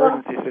any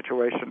emergency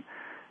situation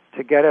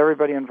to get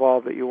everybody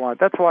involved that you want.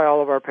 That's why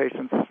all of our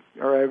patients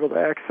are able to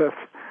access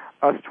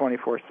us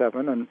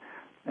 24/7,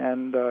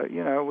 and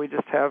we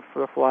just have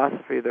the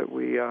philosophy that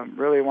we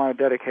really want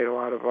to dedicate a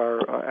lot of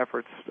our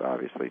efforts,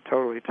 obviously,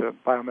 totally to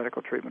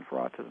biomedical treatment for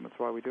autism. That's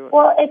why we do it.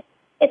 Well,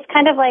 it's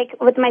kind of like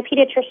with my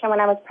pediatrician when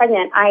I was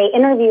pregnant. I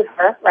interviewed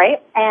her,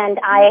 right, and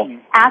I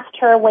asked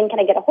her, when can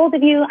I get a hold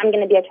of you? I'm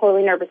going to be a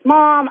totally nervous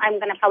mom. I'm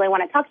going to probably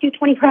want to talk to you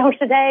 24 hours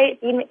a day,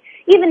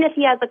 even if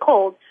he has a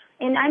cold.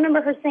 And I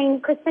remember her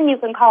saying, Kristin, you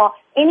can call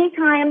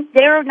anytime,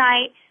 day or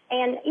night.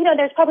 And,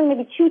 there's probably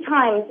maybe 2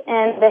 times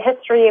in the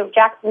history of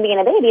Jackson being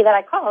a baby that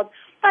I called.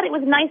 But it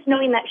was nice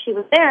knowing that she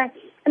was there.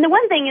 And the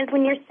one thing is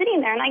when you're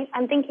sitting there, and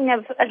I'm thinking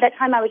of that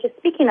time I was just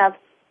speaking of,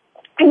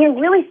 and you're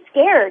really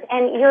scared,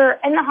 and you're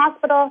in the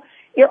hospital,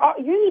 you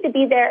need to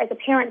be there as a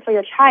parent for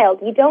your child.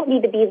 You don't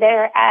need to be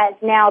there as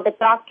now the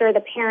doctor,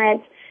 the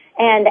parent,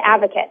 and the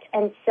advocate.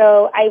 And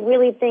so I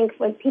really think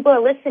when people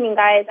are listening,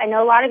 guys, I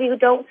know a lot of you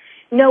don't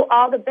know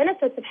all the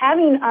benefits of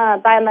having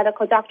a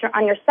biomedical doctor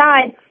on your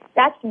side.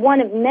 That's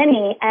one of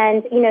many.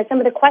 And, some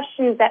of the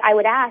questions that I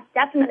would ask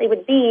definitely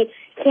would be,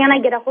 can I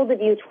get a hold of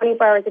you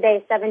 24 hours a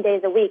day, 7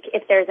 days a week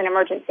if there's an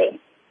emergency?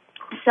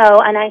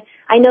 So, and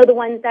I know the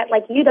ones that,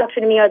 like you,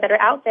 Dr. DeMio, that are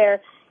out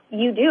there,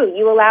 you do.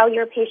 You allow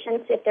your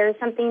patients, if there's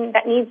something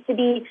that needs to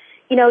be,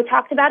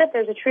 talked about, if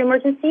there's a true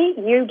emergency,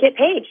 you get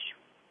paged.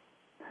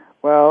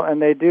 Well,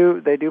 and they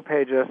do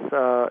page us,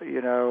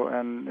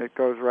 and it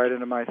goes right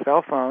into my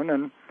cell phone,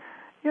 and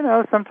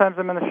sometimes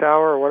I'm in the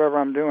shower or whatever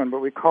I'm doing, but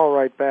we call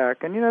right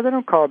back. And, they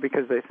don't call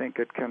because they think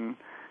it can,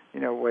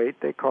 wait.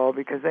 They call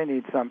because they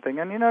need something.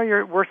 And,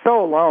 we're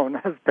so alone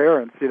as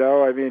parents,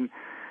 I mean,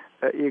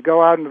 you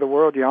go out into the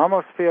world, you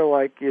almost feel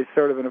like you're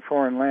sort of in a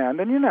foreign land.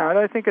 And,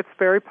 I think it's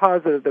very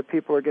positive that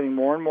people are getting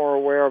more and more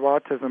aware of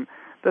autism.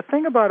 The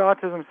thing about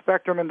autism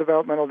spectrum and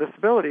developmental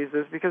disabilities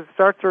is because it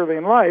starts early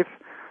in life,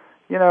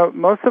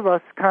 most of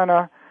us kind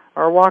of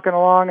are walking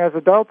along as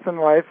adults in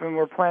life and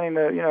we're planning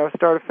to,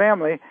 start a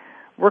family.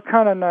 We're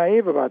kind of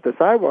naive about this.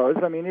 I was.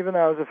 I mean, even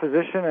though I was a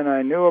physician and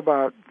I knew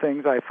about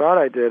things I thought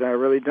I did, I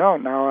really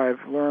don't. Now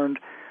I've learned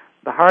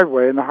the hard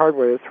way, and the hard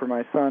way is for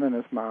my son and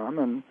his mom,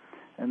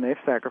 and they've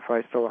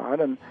sacrificed a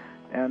lot. And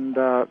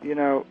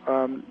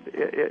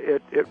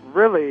it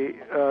really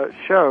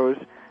shows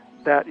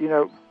that,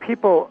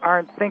 people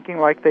aren't thinking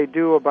like they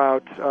do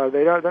about,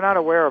 they're not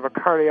aware of a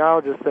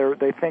cardiologist.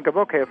 They think of,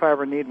 okay, if I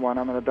ever need one,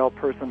 I'm an adult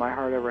person, my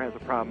heart ever has a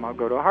problem, I'll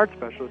go to a heart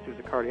specialist who's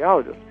a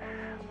cardiologist.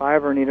 If I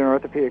ever need an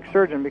orthopedic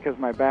surgeon because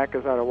my back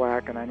is out of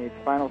whack and I need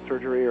spinal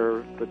surgery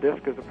or the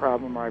disc is a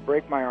problem or I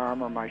break my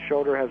arm or my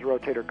shoulder has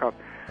rotator cuff,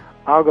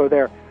 I'll go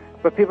there.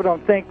 But people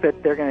don't think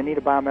that they're going to need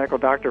a biomedical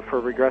doctor for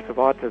regressive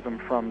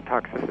autism from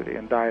toxicity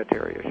and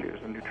dietary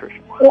issues and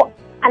nutrition. Well,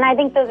 and I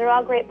think those are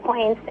all great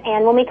points.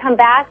 And when we come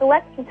back,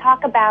 let's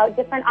talk about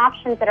different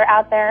options that are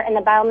out there in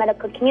the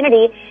biomedical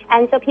community,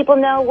 and so people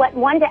know what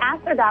one to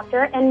ask their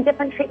doctor and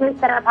different treatments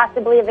that are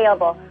possibly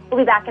available. We'll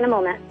be back in a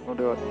moment. We'll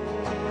do it.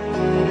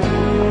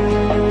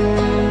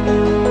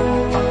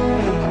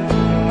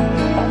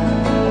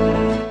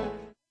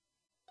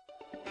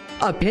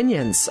 A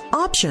Opinions,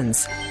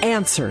 options,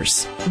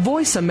 answers.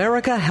 Voice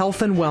America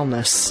Health and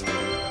Wellness.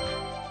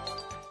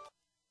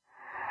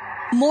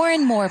 More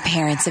and more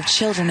parents of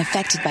children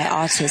affected by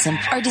autism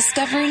are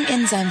discovering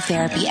enzyme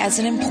therapy as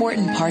an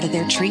important part of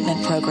their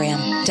treatment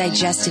program.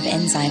 Digestive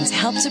enzymes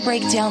help to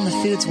break down the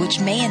foods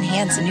which may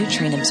enhance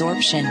nutrient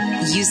absorption.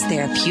 Used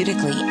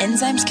therapeutically,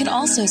 enzymes can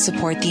also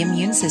support the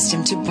immune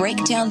system to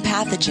break down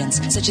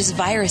pathogens such as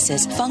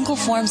viruses, fungal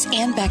forms,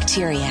 and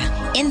bacteria.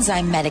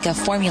 Enzyme Medica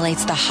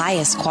formulates the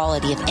highest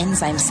quality of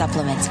enzyme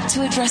supplements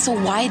to address a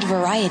wide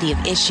variety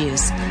of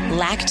issues.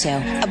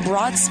 Lacto, a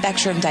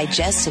broad-spectrum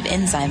digestive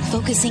enzyme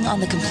focusing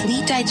on the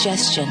complete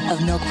digestion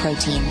of milk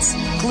proteins.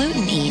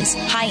 Gluten Ease,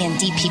 high in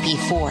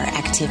DPP4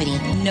 activity,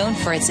 known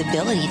for its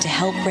ability to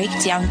help break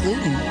down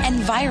gluten. And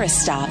Virus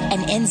Stop,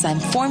 an enzyme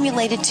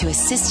formulated to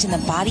assist in the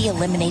body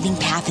eliminating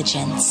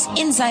pathogens.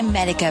 Enzyme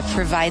Medica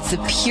provides the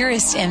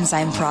purest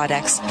enzyme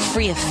products,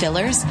 free of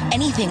fillers,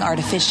 anything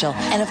artificial,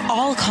 and of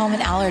all common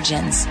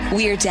allergens.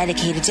 We are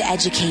dedicated to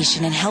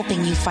education and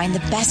helping you find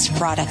the best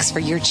products for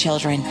your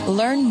children.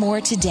 Learn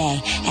more today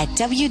at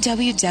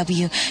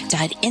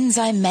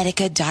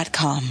www.enzymemedica.com.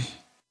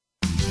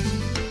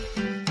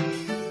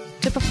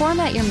 To perform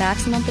at your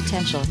maximum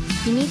potential,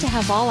 you need to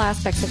have all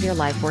aspects of your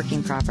life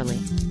working properly.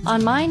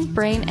 On Mind,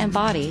 Brain, and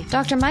Body,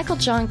 Dr. Michael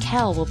John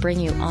Kell will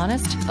bring you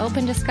honest,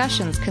 open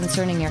discussions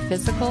concerning your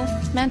physical,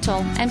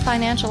 mental, and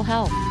financial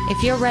health.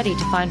 If you're ready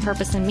to find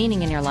purpose and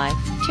meaning in your life,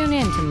 tune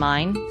in to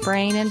Mind,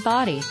 Brain, and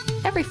Body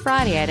every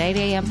Friday at 8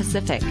 a.m.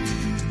 Pacific.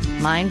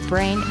 Mind,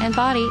 Brain, and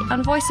Body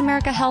on Voice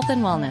America Health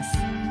and Wellness.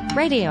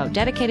 Radio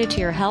dedicated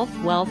to your health,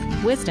 wealth,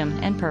 wisdom,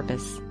 and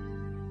purpose.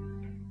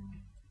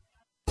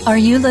 Are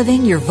you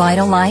living your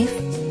vital life?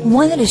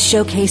 One that is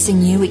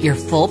showcasing you at your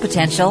full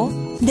potential?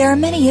 There are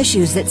many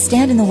issues that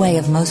stand in the way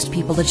of most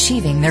people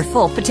achieving their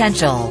full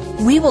potential.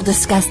 We will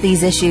discuss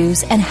these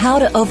issues and how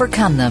to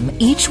overcome them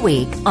each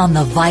week on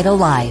The Vital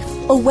Life,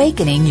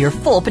 Awakening Your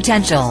Full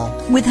Potential,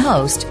 with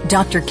host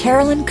Dr.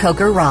 Carolyn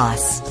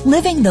Coker-Ross.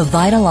 Living the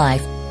vital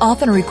life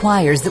often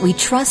requires that we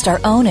trust our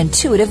own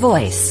intuitive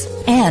voice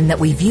and that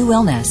we view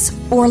illness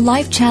or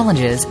life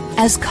challenges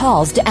as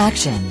calls to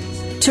action,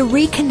 to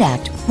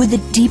reconnect with the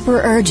deeper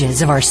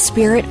urges of our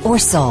spirit or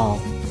soul.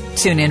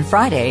 Tune in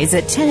Fridays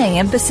at 10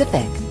 a.m.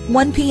 Pacific,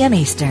 1 p.m.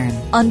 Eastern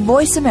on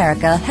Voice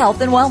America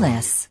Health and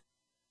Wellness.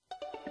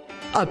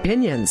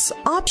 Opinions,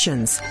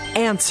 options,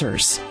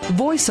 answers.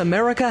 Voice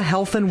America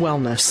Health and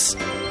Wellness.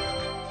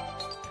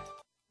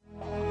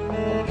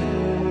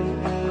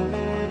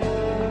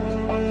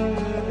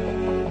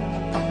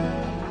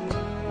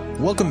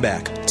 Welcome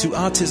back to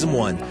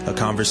AutismOne, a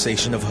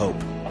conversation of hope,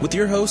 with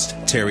your host,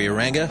 Terry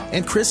Aranga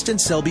and Kristin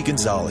Selby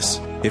Gonzalez.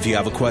 If you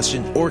have a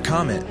question or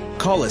comment,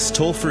 call us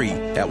toll-free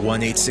at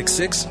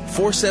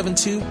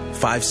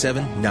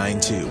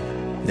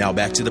 1-866-472-5792. Now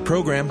back to the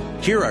program.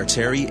 Here are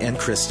Terry and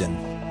Kristin.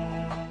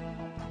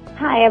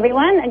 Hi,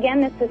 everyone.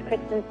 Again, this is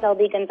Kristin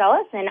Selby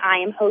Gonzalez, and I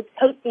am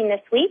hosting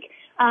this week.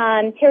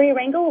 Terry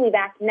Aranga will be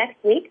back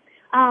next week.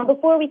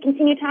 Before we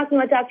continue talking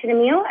about Dr.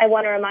 DeMio, I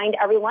want to remind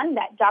everyone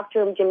that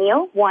Dr.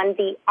 DeMio won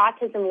the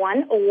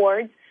AutismOne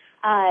Awards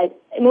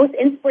Most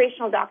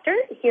Inspirational Doctor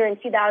here in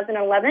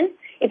 2011.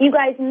 If you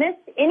guys missed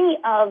any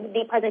of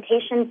the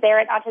presentations there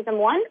at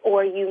AutismOne,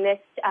 or you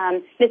missed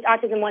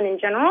AutismOne in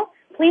general,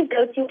 please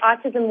go to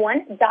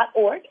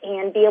autismone.org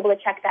and be able to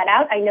check that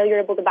out. I know you're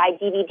able to buy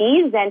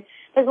DVDs, and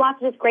there's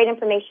lots of just great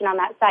information on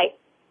that site.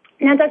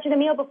 Now, Dr.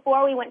 DeMio,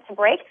 before we went to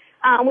break,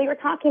 we were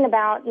talking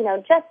about,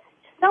 just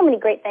so many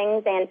great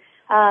things and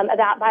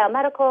about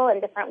biomedical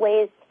and different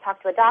ways to talk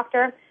to a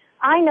doctor.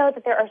 I know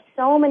that there are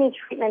so many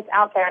treatments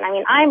out there,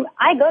 and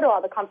I go to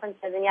all the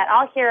conferences, and yet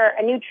I'll hear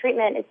a new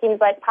treatment, it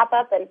seems like, pop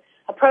up, and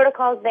a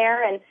protocol's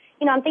there, and,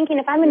 I'm thinking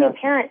if I'm a new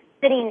parent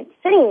sitting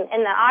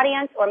in the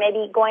audience or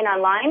maybe going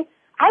online,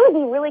 I would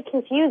be really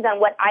confused on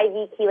what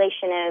IV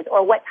chelation is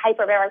or what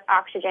hyperbaric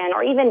oxygen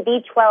or even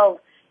B12,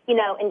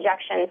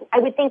 injections. I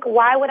would think,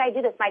 why would I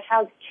do this? My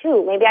child's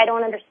 2. Maybe I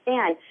don't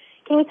understand.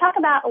 Can you talk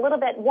about a little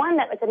bit, one,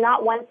 that it's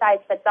not one size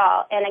fits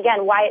all, and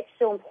again, why it's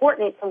so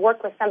important to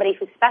work with somebody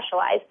who's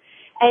specialized,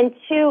 and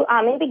 2,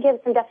 maybe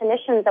give some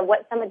definitions of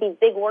what some of these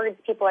big words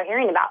people are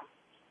hearing about.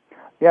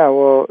 Yeah,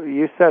 well,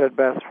 you said it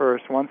best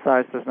first. One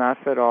size does not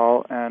fit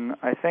all, and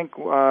I think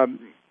that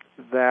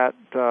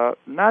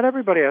not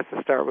everybody has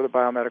to start with a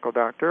biomedical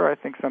doctor. I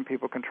think some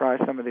people can try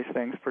some of these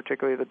things,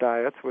 particularly the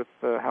diets, with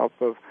the help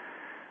of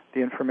the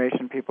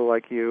information people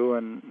like you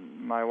and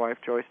my wife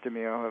Joyce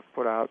DeMio have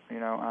put out,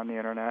 on the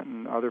internet,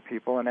 and other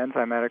people. And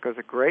Enzyme Medica is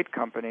a great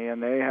company,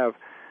 and they have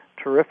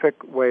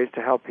terrific ways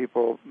to help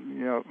people,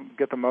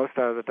 get the most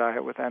out of the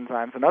diet with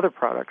enzymes and other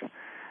products.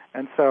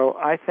 And so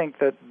I think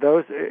that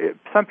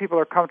some people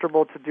are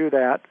comfortable to do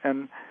that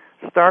and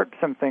start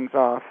some things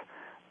off,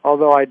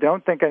 although I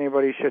don't think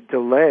anybody should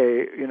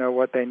delay,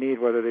 what they need,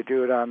 whether they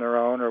do it on their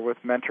own or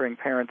with mentoring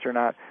parents or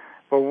not.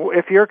 But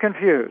if you're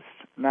confused,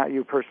 not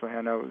you personally, I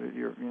know that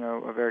you're,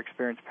 a very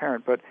experienced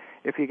parent, but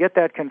if you get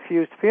that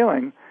confused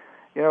feeling,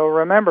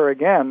 remember,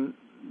 again,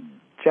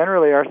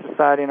 generally our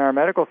society and our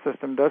medical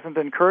system doesn't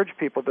encourage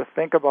people to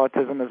think of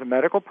autism as a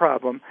medical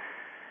problem.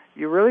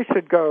 You really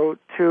should go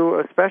to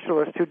a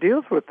specialist who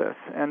deals with this.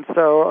 And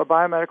so a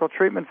biomedical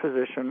treatment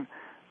physician,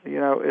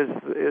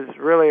 is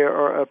really,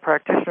 or a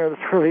practitioner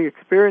that's really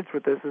experienced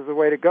with this is the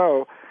way to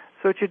go,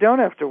 so that you don't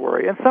have to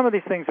worry. And some of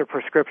these things are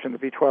prescription, the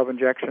B12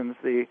 injections,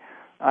 the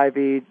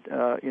IV,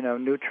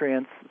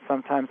 nutrients,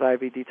 sometimes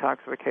IV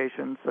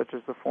detoxification, such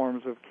as the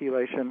forms of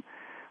chelation.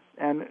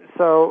 And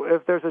so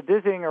if there's a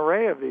dizzying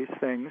array of these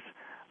things,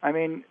 I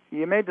mean,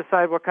 you may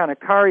decide what kind of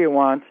car you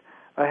want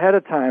ahead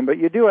of time, but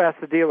you do ask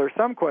the dealer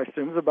some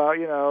questions about,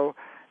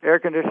 air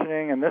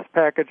conditioning and this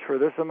package for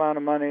this amount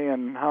of money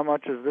and how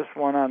much is this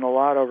one on the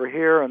lot over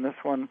here, and this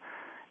one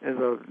is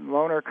a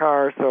loaner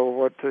car,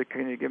 so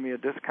can you give me a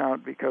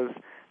discount because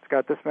it's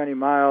got this many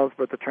miles,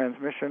 but the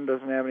transmission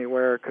doesn't have any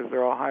wear because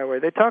they're all highway.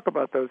 They talk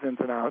about those ins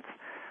and outs.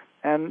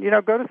 And,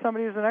 go to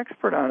somebody who's an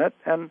expert on it.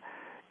 And,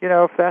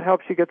 if that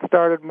helps you get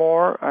started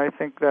more, I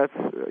think that's,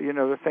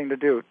 the thing to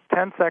do.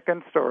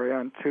 10-second story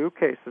on 2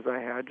 cases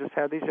I just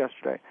had these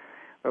yesterday.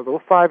 A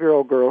little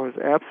 5-year-old girl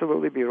who's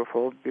absolutely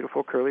beautiful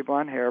curly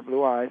blonde hair,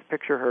 blue eyes,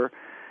 picture her.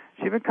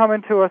 She's been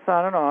coming to us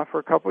on and off for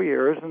a couple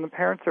years, and the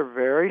parents are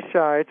very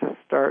shy to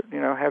start,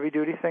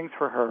 heavy-duty things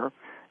for her.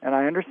 And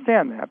I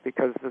understand that,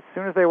 because as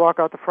soon as they walk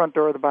out the front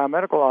door of the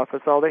biomedical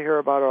office, all they hear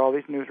about are all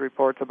these news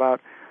reports about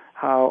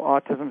how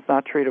autism's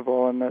not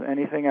treatable and that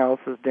anything else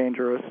is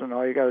dangerous and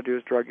all you got to do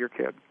is drug your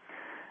kid.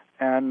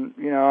 And,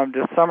 I'm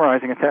just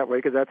summarizing it that way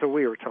because that's what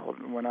we were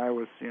told when I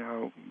was,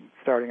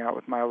 starting out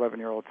with my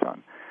 11-year-old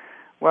son.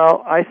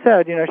 Well, I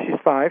said, she's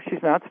 5,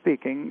 she's not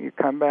speaking. You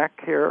come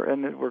back here,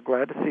 and we're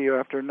glad to see you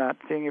after not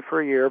seeing you for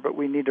a year, but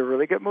we need to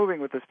really get moving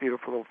with this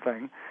beautiful little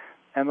thing.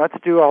 And let's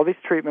do all these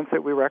treatments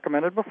that we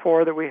recommended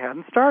before that we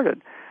hadn't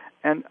started.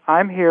 And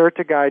I'm here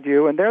to guide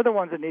you, and they're the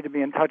ones that need to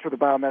be in touch with a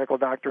biomedical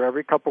doctor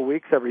every couple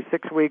weeks, every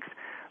 6 weeks,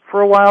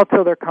 for a while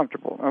till they're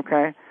comfortable,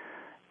 okay?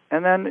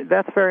 And then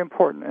that's very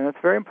important, and it's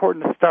very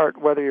important to start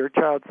whether your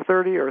child's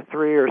 30 or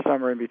 3 or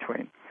somewhere in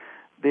between.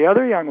 The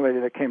other young lady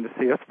that came to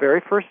see us, very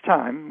first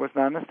time, was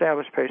not an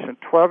established patient,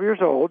 12 years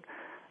old,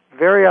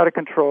 very out of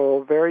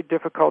control, very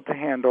difficult to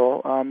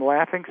handle,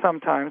 laughing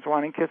sometimes,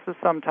 wanting kisses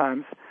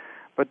sometimes,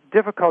 but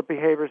difficult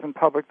behaviors in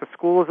public. The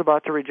school is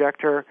about to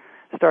reject her,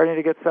 starting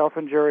to get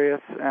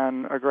self-injurious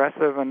and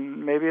aggressive,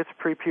 and maybe it's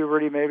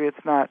pre-puberty, maybe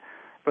it's not.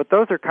 But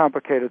those are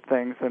complicated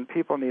things, and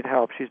people need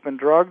help. She's been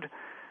drugged,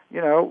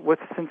 with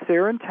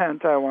sincere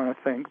intent, I want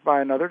to think, by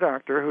another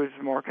doctor who's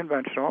more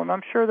conventional, and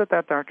I'm sure that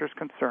doctor's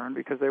concerned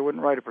because they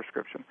wouldn't write a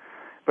prescription.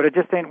 But it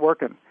just ain't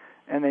working,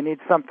 and they need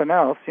something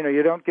else.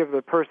 You don't give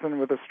the person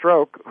with a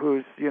stroke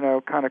who's,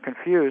 kind of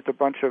confused a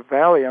bunch of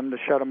Valium to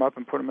shut them up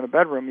and put them in a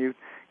bedroom. You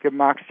give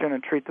them oxygen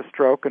and treat the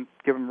stroke and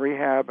give them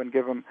rehab and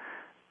give them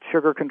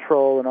sugar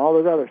control and all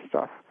this other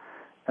stuff.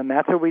 And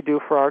that's what we do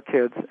for our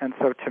kids. And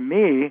so to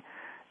me,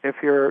 if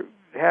you're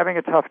having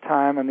a tough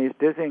time and these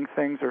dizzying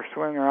things are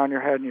swinging around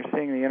your head and you're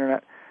seeing the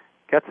internet,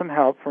 get some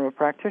help from a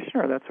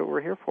practitioner. That's what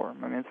we're here for.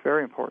 I mean, it's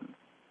very important.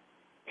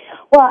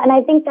 Well, and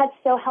I think that's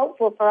so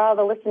helpful for all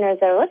the listeners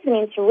that are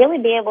listening to really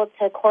be able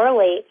to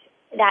correlate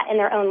that in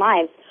their own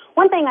lives.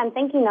 One thing I'm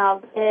thinking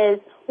of is,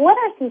 what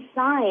are some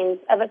signs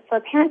of it for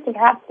parents to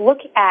perhaps look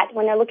at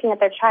when they're looking at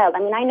their child? I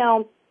mean, I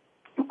know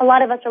a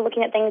lot of us are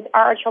looking at things.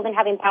 Are our children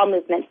having bowel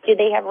movements? Do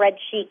they have red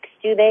cheeks?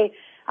 Do they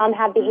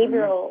have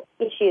behavioral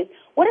issues?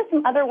 What are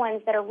some other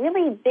ones that are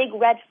really big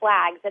red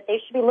flags that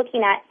they should be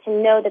looking at to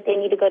know that they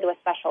need to go to a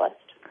specialist?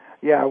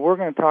 Yeah, we're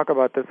going to talk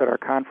about this at our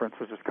conference,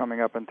 which is coming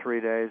up in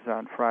 3 days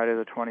on Friday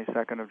the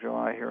 22nd of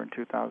July here in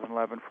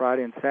 2011,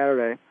 Friday and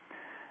Saturday.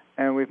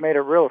 And we've made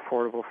it real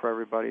affordable for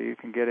everybody. You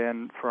can get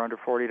in for under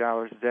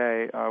 $40 a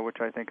day, which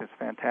I think is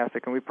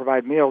fantastic. And we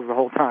provide meals the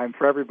whole time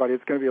for everybody.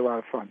 It's going to be a lot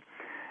of fun.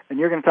 And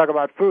you're going to talk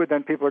about food,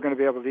 then people are going to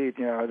be able to eat.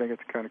 I think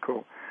it's kind of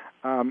cool.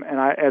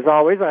 As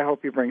always, I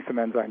hope you bring some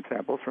enzyme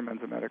samples from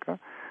Enzymedica.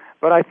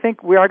 But I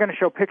think we are going to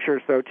show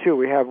pictures, though, too.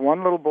 We have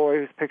one little boy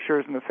whose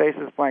pictures and the face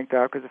is blanked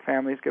out because the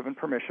family's given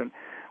permission,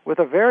 with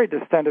a very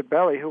distended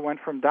belly who went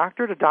from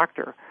doctor to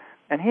doctor.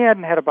 And he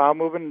hadn't had a bowel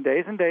movement in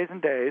days and days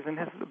and days, and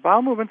his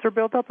bowel movements are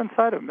built up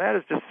inside him. That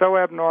is just so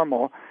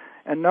abnormal,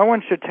 and no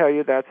one should tell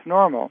you that's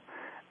normal.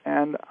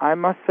 And I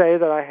must say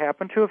that I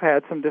happen to have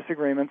had some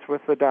disagreements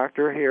with the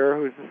doctor here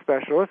who's a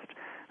specialist,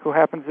 who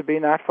happens to be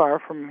not far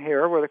from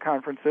here where the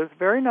conference is.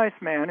 Very nice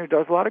man who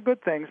does a lot of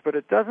good things, but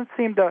it doesn't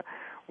seem to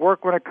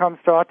work when it comes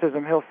to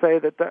autism. He'll say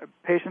that the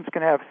patients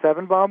can have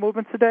 7 bowel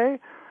movements a day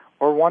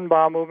or 1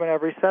 bowel movement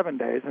every 7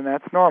 days, and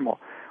that's normal.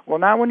 Well,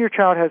 not when your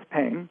child has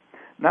pain,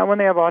 not when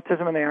they have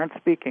autism and they aren't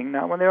speaking,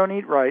 not when they don't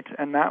eat right,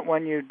 and not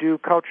when you do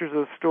cultures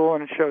of the stool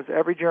and it shows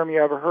every germ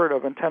you ever heard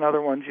of and 10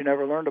 other ones you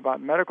never learned about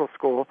in medical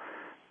school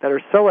that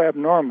are so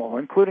abnormal,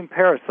 including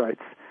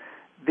parasites.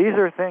 These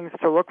are things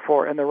to look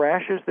for. And the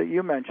rashes that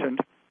you mentioned,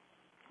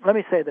 let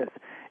me say this.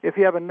 If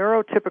you have a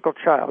neurotypical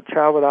child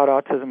without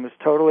autism who's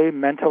totally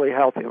mentally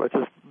healthy, let's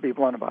just be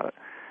blunt about it,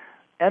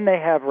 and they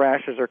have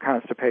rashes or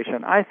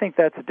constipation, I think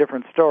that's a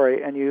different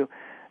story, and you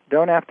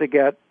don't have to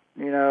get,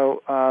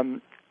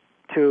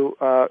 to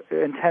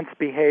intense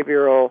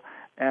behavioral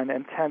and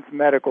intense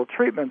medical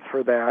treatments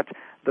for that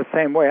the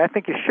same way. I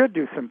think you should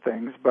do some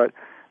things, but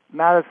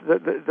not as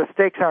the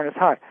stakes aren't as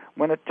high.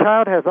 When a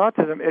child has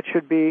autism, it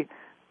should be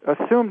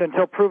assumed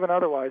until proven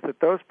otherwise that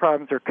those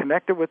problems are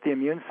connected with the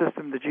immune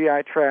system, the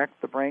GI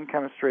tract, the brain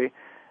chemistry,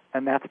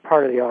 and that's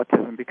part of the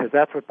autism, because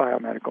that's what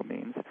biomedical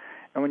means.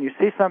 And when you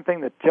see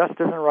something that just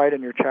isn't right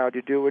in your child,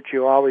 you do what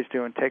you always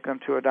do and take them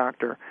to a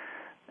doctor.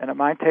 And it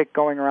might take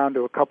going around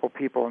to a couple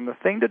people. And the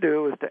thing to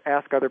do is to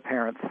ask other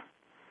parents.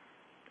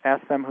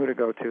 Ask them who to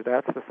go to.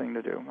 That's the thing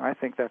to do. I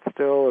think that's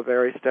still a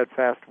very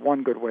steadfast,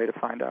 one good way to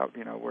find out,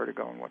 where to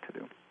go and what to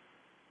do.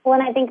 Well,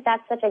 and I think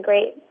that's such a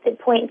great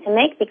point to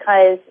make,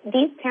 because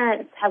these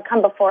parents have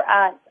come before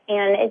us,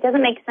 and it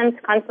doesn't make sense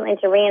constantly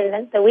to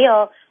reinvent the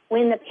wheel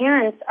when the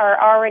parents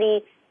are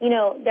already,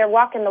 they're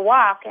walking the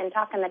walk and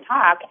talking the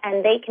talk,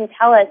 and they can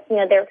tell us,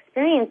 their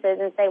experiences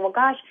and say, well,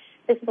 gosh,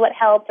 this is what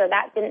helped or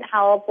that didn't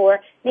help, or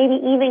maybe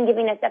even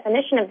giving us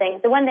definition of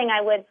things. The one thing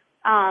I would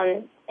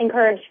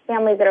encourage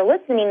families that are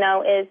listening,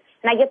 though, is,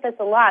 and I get this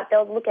a lot,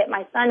 they'll look at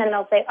my son and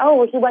they'll say, oh,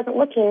 well, he wasn't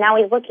looking, now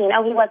he's looking.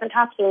 Oh, he wasn't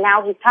talking,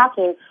 now he's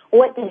talking.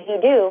 What did you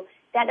do?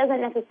 That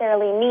doesn't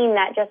necessarily mean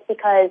that just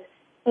because,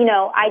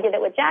 I did it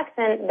with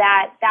Jackson,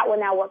 that will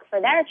now work for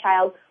their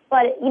child.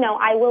 But,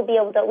 I will be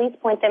able to at least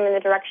point them in the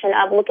direction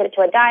of look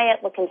into a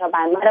diet, look into a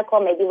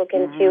biomedical, maybe look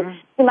into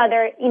some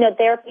other,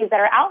 therapies that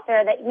are out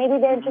there that maybe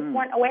they just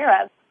weren't aware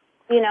of.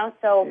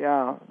 So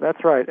yeah,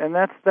 that's right, and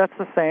that's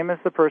the same as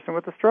the person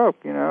with the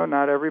stroke.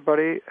 Not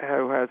everybody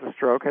who has a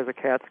stroke has a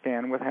CAT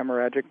scan with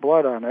hemorrhagic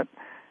blood on it,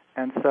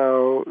 and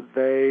so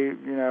they,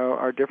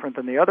 are different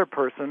than the other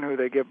person who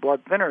they give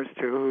blood thinners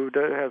to, who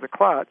has a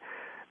clot.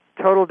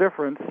 Total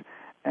difference.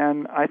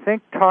 And I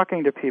think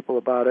talking to people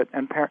about it,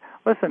 and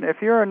listen,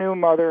 if you're a new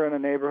mother in a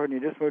neighborhood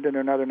and you just moved into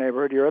another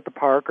neighborhood, you're at the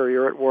park or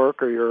you're at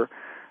work or you're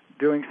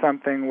doing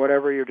something,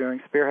 whatever you're doing,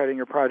 spearheading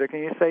your project,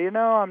 and you say,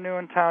 I'm new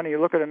in town, and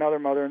you look at another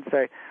mother and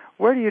say,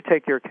 where do you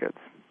take your kids?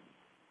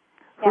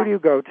 Yeah. Who do you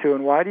go to,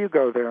 and why do you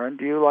go there, and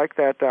do you like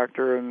that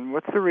doctor, and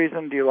what's the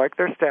reason? Do you like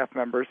their staff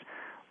members?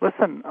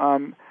 Listen,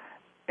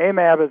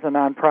 AMAB is a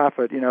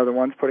nonprofit, the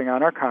ones putting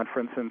on our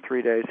conference in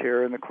 3 days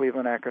here in the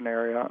Cleveland-Akron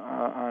area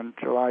on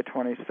July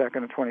 22nd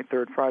and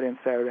 23rd, Friday and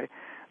Saturday.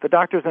 The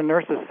doctors and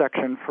nurses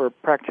section for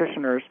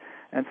practitioners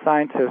and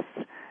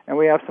scientists, and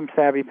we have some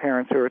savvy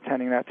parents who are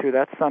attending that too.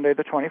 That's Sunday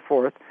the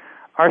 24th.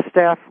 Our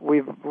staff,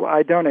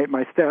 I donate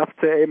my staff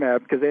to AMAB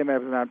because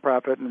AMAB is a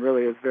nonprofit and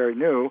really is very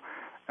new,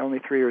 only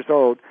 3 years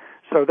old.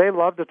 So they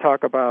love to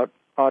talk about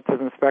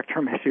autism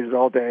spectrum issues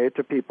all day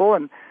to people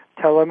and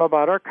tell them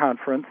about our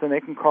conference, and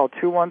they can call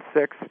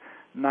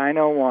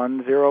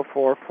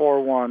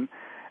 216-901-0441.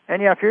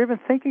 And if you're even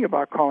thinking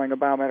about calling a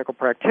biomedical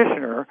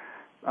practitioner,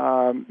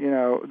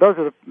 those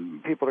are the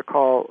people to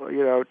call,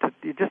 you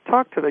just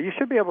talk to them. You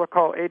should be able to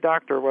call a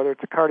doctor, whether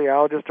it's a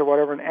cardiologist or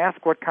whatever, and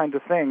ask what kinds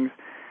of things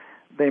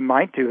they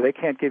might do. They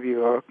can't give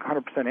you a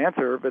 100%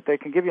 answer, but they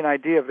can give you an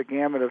idea of the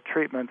gamut of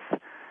treatments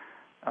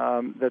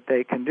that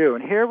they can do.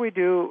 And here we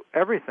do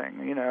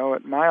everything,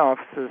 at my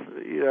offices,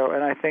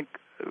 and I think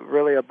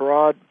really a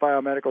broad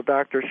biomedical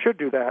doctor should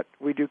do that.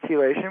 We do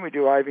chelation, we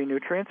do IV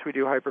nutrients, we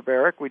do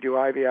hyperbaric, we do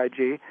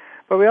IVIG,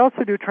 but we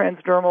also do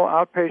transdermal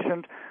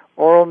outpatient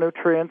oral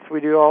nutrients.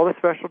 We do all the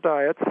special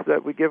diets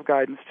that we give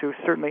guidance to,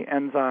 certainly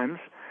enzymes,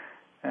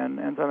 and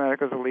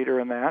Enzymedica is a leader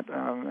in that,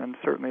 and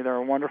certainly there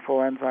are wonderful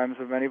enzymes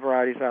of many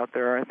varieties out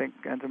there. I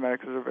think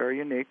Enzymedica are very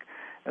unique.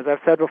 As I've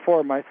said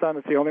before, my son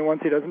is the only one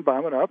he doesn't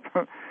vomit up,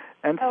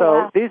 and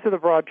these are the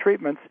broad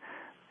treatments.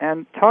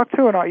 And talk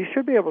to you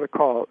should be able to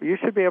call. You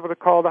should be able to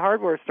call the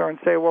hardware store and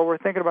say, well, we're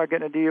thinking about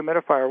getting a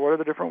dehumidifier. What are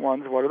the different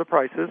ones? What are the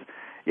prices?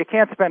 You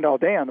can't spend all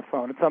day on the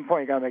phone. At some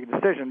point, you got to make a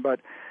decision, but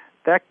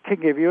that can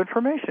give you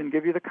information,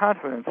 give you the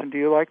confidence, and do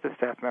you like the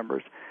staff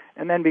members?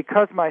 And then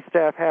because my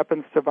staff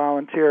happens to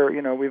volunteer,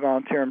 we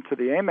volunteer them to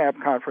the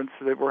AMAB conference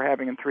that we're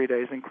having in 3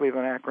 days in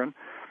Cleveland-Akron,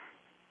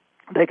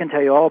 they can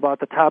tell you all about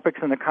the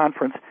topics in the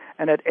conference.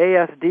 And at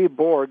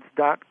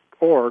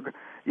asdboards.org,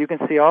 you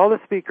can see all the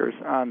speakers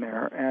on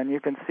there, and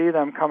you can see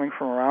them coming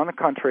from around the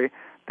country.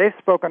 They've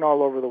spoken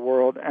all over the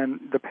world,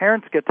 and the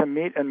parents get to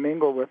meet and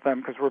mingle with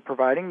them because we're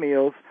providing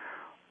meals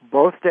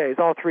both days,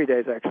 all 3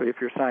 days actually. If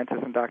you're a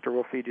scientist and doctor,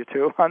 we'll feed you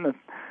too on the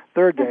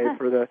third day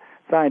for the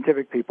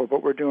scientific people.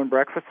 But we're doing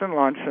breakfast and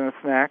lunch and a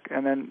snack,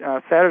 and then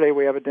Saturday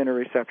we have a dinner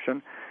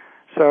reception.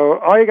 So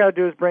all you got to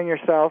do is bring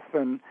yourself,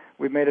 and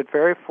we've made it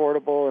very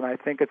affordable, and I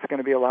think it's going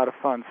to be a lot of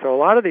fun. So a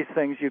lot of these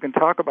things you can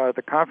talk about at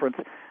the conference.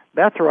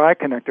 That's where I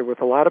connected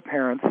with a lot of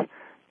parents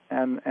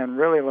and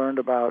really learned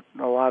about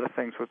a lot of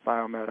things with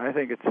biomed. I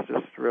think it's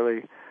just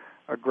really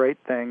a great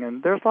thing,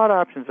 and there's a lot of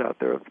options out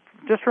there.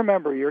 Just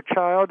remember, your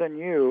child and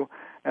you,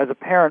 as a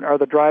parent, are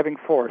the driving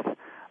force.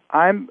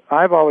 I've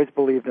always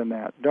believed in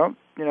that. Don't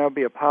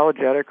be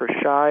apologetic or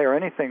shy or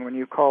anything when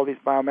you call these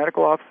biomedical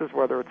offices,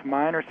 whether it's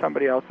mine or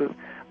somebody else's.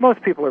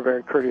 Most people are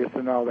very courteous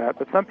and all that,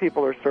 but some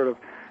people are sort of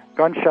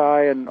gun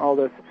shy and all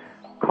this.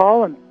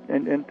 Call and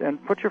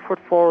put your foot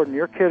forward, and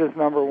your kid is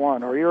number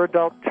one, or your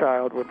adult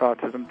child with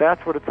autism.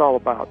 That's what it's all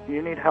about.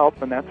 You need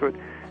help, and that's what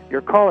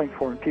you're calling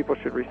for, and people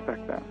should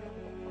respect that.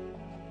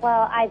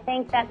 Well, I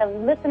think that the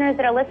listeners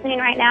that are listening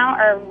right now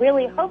are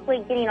really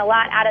hopefully getting a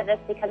lot out of this,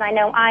 because I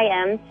know I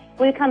am.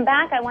 When we come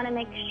back, I want to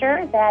make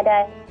sure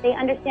that they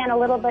understand a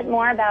little bit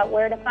more about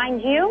where to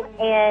find you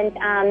and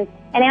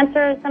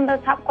answer some of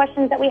those top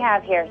questions that we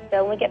have here.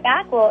 So when we get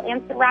back, we'll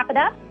wrap it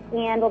up,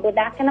 and we'll be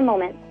back in a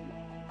moment.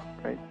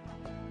 Great.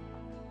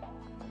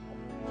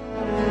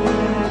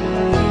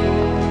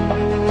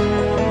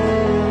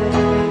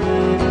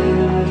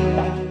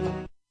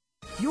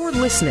 You're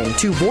listening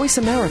to Voice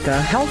America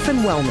Health and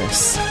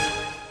Wellness.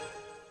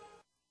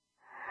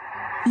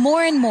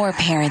 More and more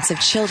parents of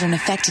children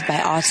affected by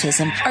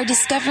autism are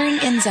discovering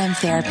enzyme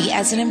therapy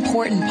as an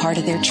important part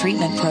of their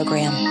treatment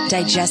program.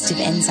 Digestive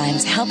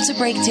enzymes help to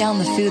break down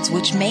the foods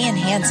which may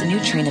enhance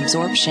nutrient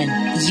absorption.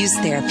 Used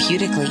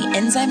therapeutically,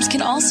 enzymes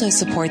can also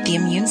support the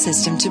immune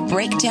system to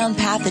break down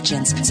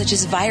pathogens such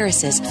as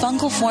viruses,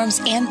 fungal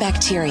forms, and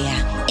bacteria.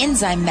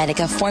 Enzyme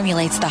Medica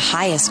formulates the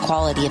highest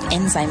quality of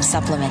enzyme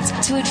supplements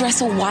to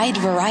address a wide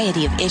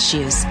variety of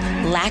issues.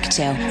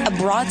 Lacto, a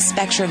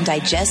broad-spectrum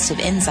digestive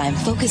enzyme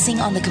focusing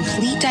on the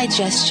complete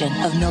digestion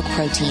of milk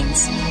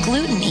proteins.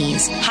 Gluten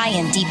Ease, high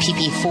in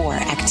DPP4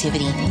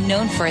 activity,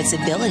 known for its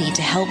ability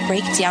to help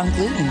break down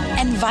gluten.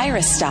 And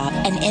Virus Stop,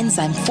 an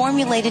enzyme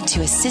formulated to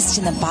assist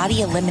in the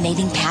body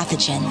eliminating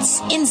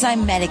pathogens.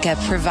 Enzyme Medica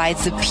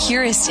provides the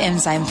purest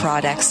enzyme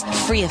products,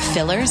 free of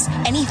fillers,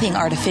 anything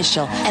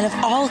artificial, and of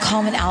all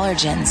common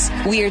allergens.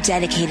 We are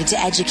dedicated to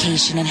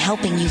education and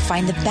helping you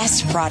find the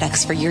best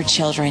products for your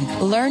children.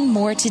 Learn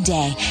more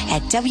today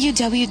at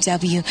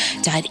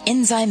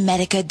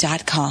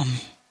www.enzymemedica.com.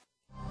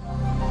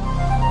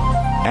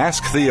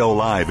 Ask Theo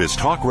Live is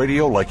talk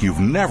radio like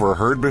you've never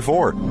heard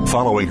before.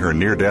 Following her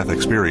near-death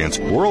experience,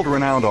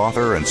 world-renowned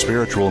author and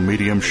spiritual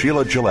medium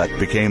Sheila Gillette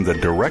became the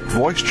direct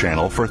voice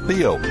channel for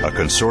Theo, a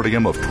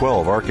consortium of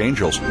 12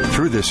 archangels.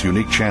 Through this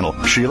unique channel,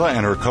 Sheila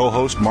and her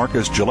co-host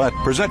Marcus Gillette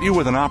present you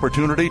with an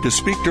opportunity to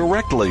speak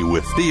directly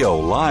with Theo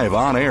live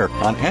on air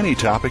on any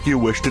topic you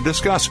wish to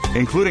discuss,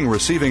 including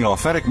receiving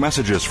authentic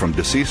messages from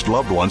deceased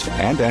loved ones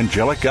and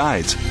angelic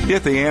guides.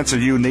 Get the answer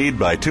you need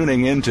by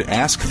tuning in to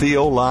Ask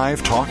Theo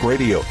Live Talk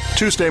Radio,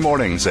 Tuesday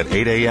mornings at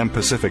 8 a.m.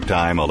 Pacific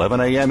Time, 11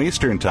 a.m.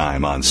 Eastern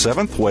Time on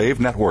 7th Wave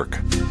Network.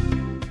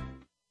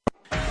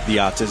 The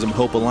Autism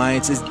Hope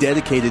Alliance is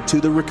dedicated to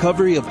the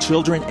recovery of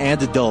children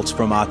and adults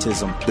from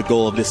autism. The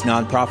goal of this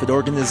nonprofit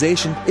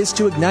organization is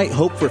to ignite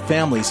hope for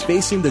families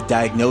facing the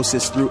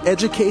diagnosis through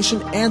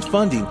education and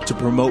funding to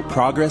promote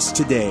progress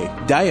today.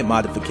 Diet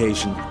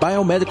modification,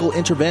 biomedical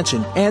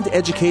intervention, and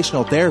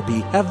educational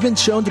therapy have been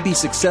shown to be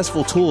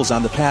successful tools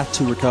on the path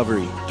to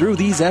recovery. Through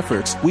these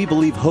efforts, we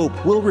believe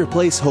hope will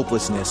replace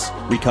hopelessness.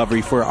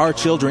 Recovery for our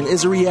children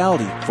is a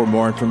reality. For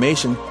more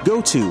information,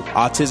 go to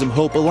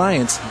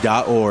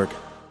autismhopealliance.org.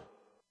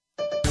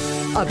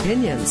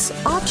 Opinions,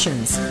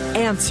 options,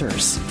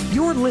 answers.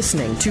 You're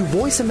listening to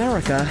Voice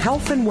America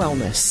Health and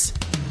Wellness.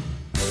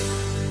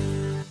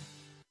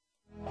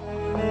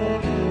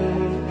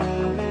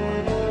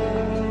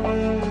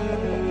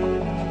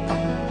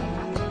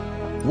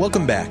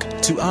 Welcome back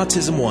to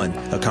AutismOne,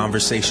 a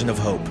conversation of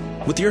hope,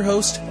 with your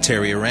host,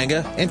 Terry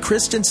Aranga and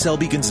Kristin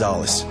Selby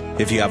Gonzalez.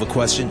 If you have a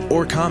question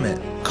or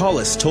comment, call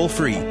us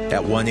toll-free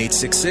at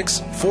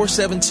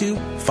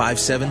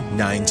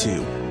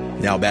 1-866-472-5792.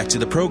 Now back to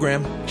the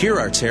program. Here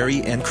are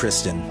Terry and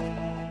Kristin.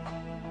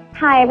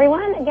 Hi,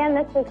 everyone. Again,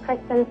 this is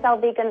Kristin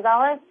Selby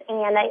Gonzalez,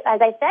 and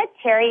as I said,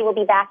 Terry will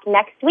be back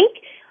next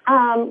week.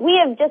 We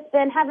have just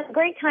been having a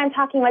great time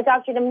talking with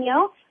Dr.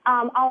 DeMio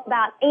all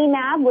about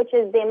AMAB, which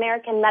is the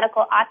American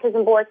Medical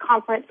Autism Board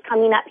Conference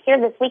coming up here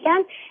this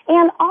weekend,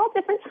 and all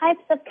different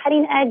types of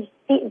cutting-edge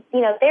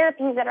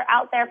therapies that are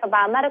out there for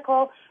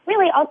biomedical,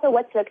 really also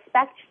what to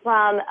expect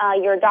from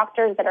your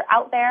doctors that are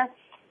out there.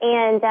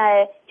 And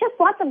just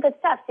lots of good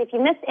stuff. So if you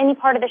missed any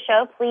part of the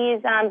show,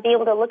 please be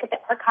able to look at the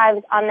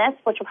archives on this,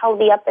 which will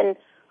probably be up in,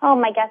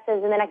 my guess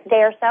is in the next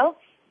day or so.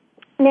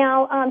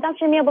 Now,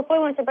 Dr. DeMio, before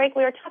we went to break,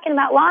 we were talking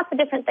about lots of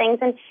different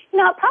things. And,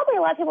 probably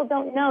a lot of people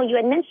don't know. You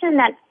had mentioned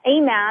that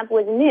AMAB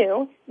was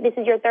new. This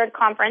is your third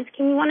conference.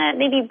 Can you want to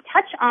maybe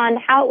touch on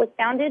how it was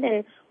founded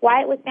and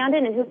why it was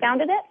founded and who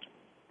founded it?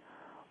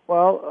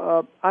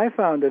 Well, I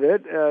founded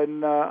it,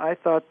 and I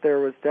thought there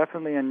was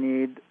definitely a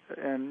need,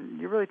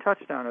 and you really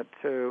touched on it,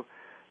 to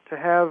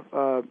have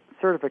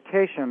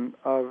certification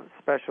of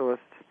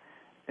specialists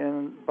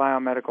in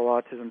biomedical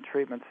autism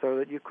treatment so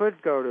that you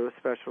could go to a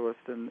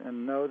specialist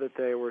and know that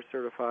they were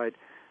certified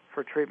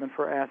for treatment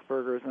for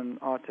Asperger's and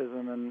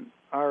autism and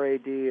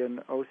RAD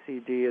and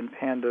OCD and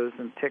PANDAS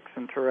and tics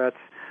and Tourette's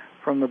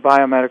from the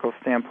biomedical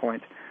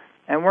standpoint.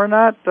 And we're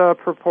not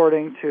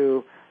purporting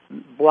to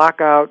block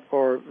out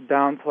or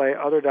downplay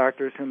other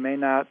doctors who may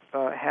not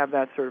have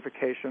that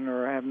certification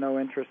or have no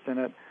interest in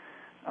it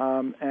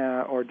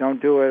or don't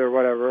do it or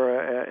whatever,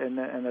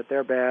 and that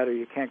they're bad or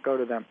you can't go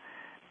to them.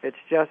 It's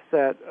just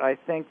that I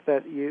think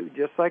that you,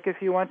 just like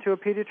if you went to a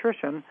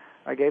pediatrician,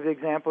 I gave the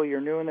example,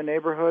 you're new in the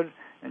neighborhood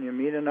and you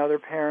meet another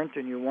parent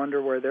and you wonder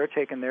where they're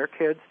taking their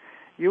kids,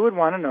 you would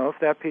want to know if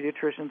that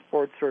pediatrician's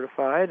board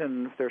certified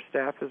and if their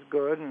staff is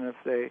good and if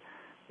they,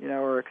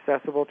 are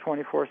accessible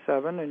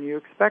 24/7, and you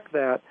expect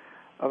that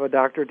of a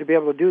doctor to be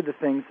able to do the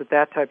things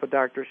that type of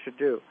doctor should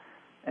do.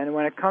 And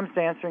when it comes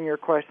to answering your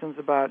questions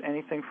about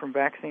anything from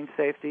vaccine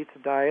safety to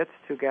diets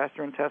to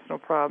gastrointestinal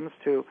problems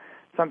to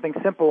something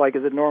simple like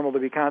is it normal to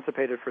be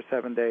constipated for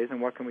 7 days and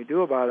what can we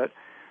do about it,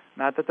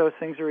 not that those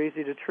things are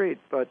easy to treat,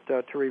 but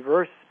to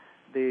reverse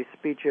the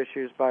speech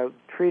issues by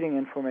treating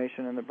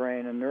inflammation in the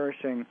brain and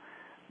nourishing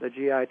the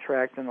GI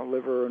tract and the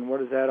liver, and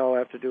what does that all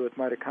have to do with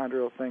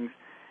mitochondrial things?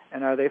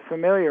 And are they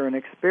familiar and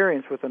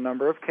experienced with a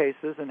number of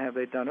cases, and have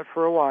they done it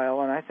for a while?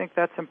 And I think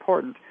that's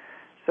important.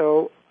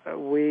 So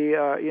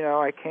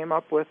I came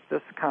up with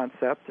this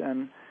concept,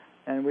 and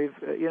we've,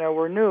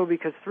 we're new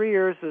because 3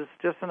 years is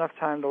just enough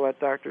time to let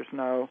doctors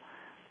know,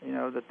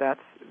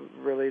 that's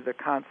really the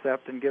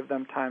concept and give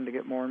them time to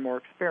get more and more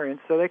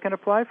experience so they can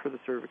apply for the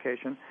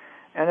certification.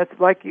 And it's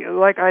like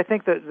I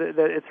think that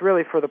it's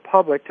really for the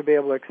public to be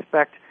able to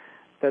expect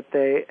that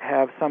they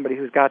have somebody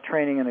who's got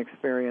training and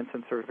experience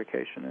and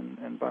certification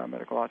in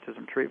biomedical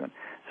autism treatment.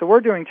 So we're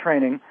doing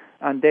training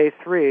on day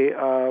 3,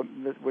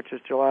 which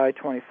is July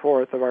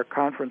 24th of our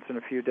conference in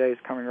a few days,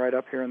 coming right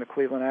up here in the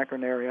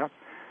Cleveland-Akron area.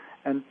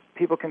 And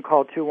people can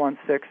call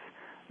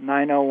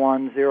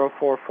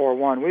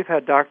 216-901-0441. We've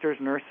had doctors,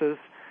 nurses,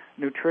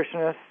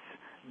 nutritionists,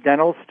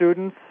 dental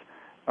students,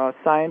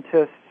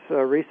 scientists,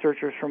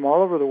 researchers from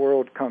all over the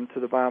world come to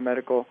the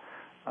biomedical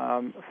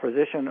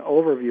physician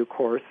overview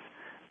course,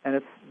 and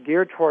it's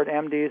geared toward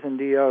MDs and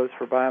DOs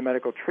for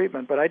biomedical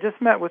treatment. But I just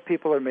met with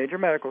people at a major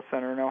medical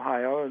center in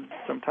Ohio, and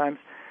sometimes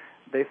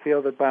they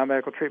feel that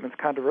biomedical treatment is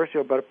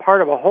controversial, but a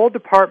part of a whole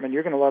department,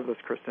 you're going to love this,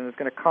 Kristin, is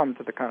going to come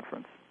to the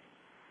conference.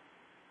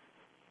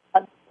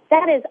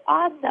 That is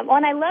awesome. Well,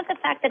 and I love the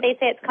fact that they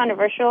say it's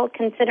controversial,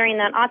 considering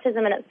that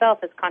autism in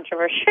itself is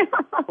controversial.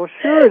 Well,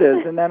 sure it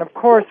is. And then, of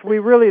course, we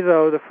really,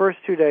 though, the first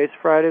 2 days,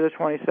 Friday the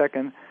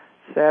 22nd,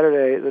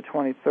 Saturday the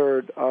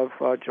 23rd of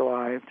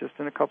July, just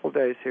in a couple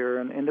days here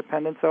in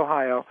Independence,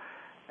 Ohio,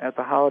 at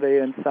the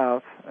Holiday Inn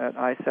South at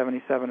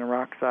I-77 in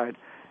Rockside.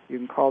 You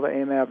can call the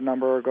AMAB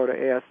number or go to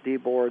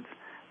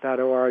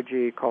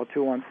asdboards.org. Call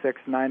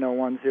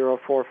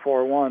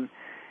 216-901-0441.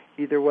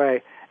 Either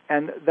way.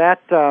 And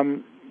that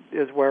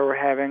is where we're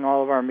having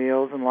all of our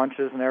meals and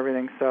lunches and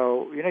everything.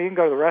 So, you can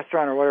go to the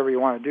restaurant or whatever you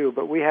want to do,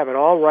 but we have it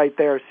all right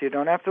there so you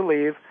don't have to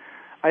leave.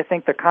 I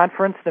think the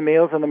conference, the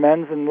meals, and the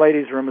men's and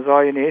ladies' room is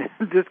all you need.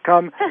 Just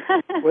come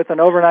with an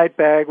overnight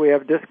bag. We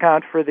have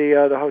discount for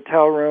the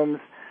hotel rooms,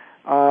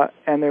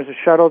 and there's a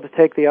shuttle to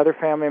take the other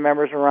family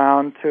members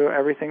around to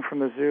everything from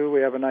the zoo.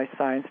 We have a nice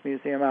science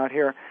museum out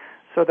here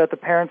so that the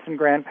parents and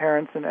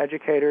grandparents and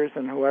educators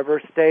and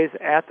whoever stays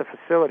at the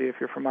facility, if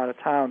you're from out of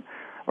town,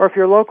 or if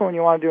you're local and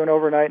you want to do an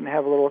overnight and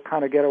have a little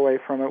kind of getaway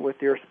from it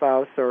with your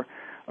spouse or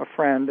a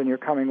friend and you're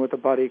coming with a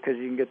buddy because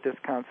you can get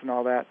discounts and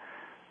all that,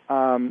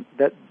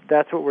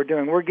 that's what we're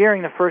doing. We're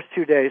gearing the first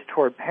 2 days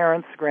toward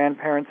parents,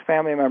 grandparents,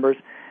 family members,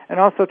 and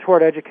also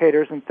toward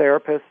educators and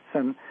therapists,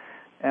 and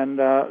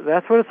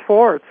that's what it's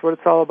for. It's what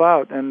it's all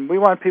about. And we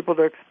want people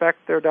to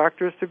expect their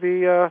doctors to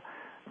be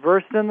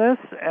versed in this,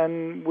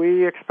 and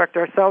we expect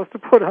ourselves to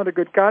put on a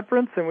good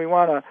conference, and we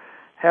want to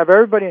have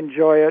everybody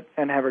enjoy it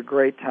and have a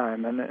great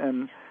time.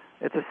 And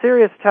it's a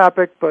serious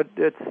topic, but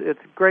it's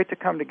great to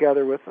come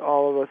together with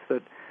all of us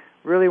that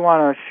really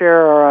want to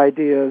share our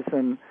ideas.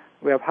 And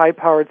we have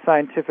high-powered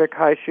scientific,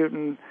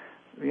 high-shooting,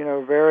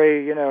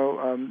 very,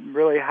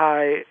 really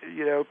high,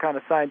 kind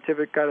of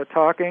scientific kind of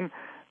talking.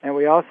 And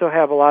we also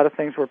have a lot of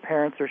things where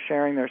parents are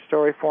sharing their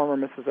story. Former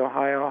Mrs.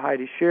 Ohio,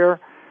 Heidi Shear,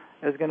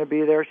 is going to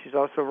be there. She's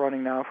also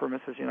running now for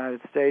Mrs. United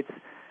States.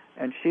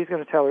 And she's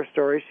going to tell her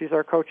story. She's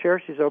our co-chair.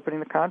 She's opening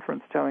the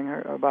conference, telling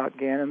her about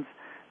Gannon's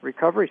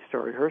recovery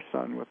story, her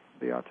son with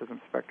the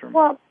autism spectrum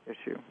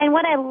issue. And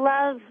what I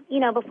love,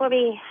 before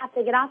we have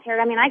to get off here,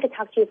 I could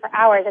talk to you for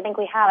hours. I think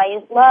we have.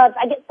 I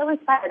get so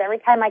inspired every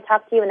time I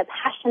talk to you and the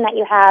passion that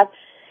you have.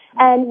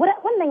 And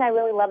one thing I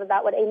really love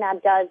about what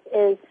AMAB does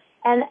is,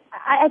 and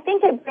I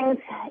think it brings,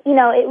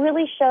 it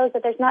really shows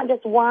that there's not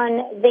just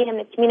one thing in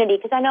the community,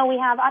 because I know we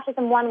have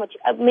AutismOne, which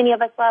many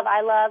of us love.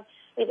 I love.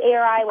 We have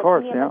ARI, which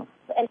many of us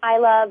and I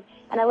love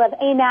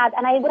AMAB.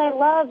 And what I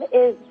love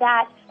is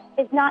that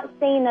it's not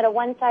saying that a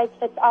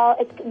one-size-fits-all.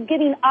 It's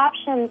giving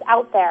options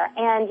out there.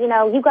 And,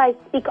 you guys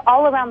speak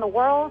all around the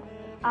world,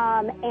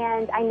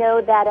 and I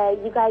know that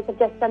you guys have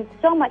just done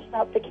so much to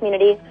help the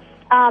community.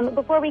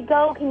 Before we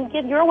go, can you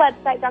give your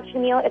website, Dr.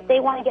 DeMio, if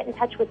they want to get in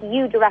touch with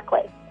you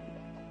directly?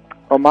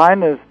 Well,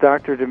 mine is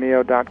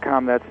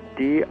drdemio.com. That's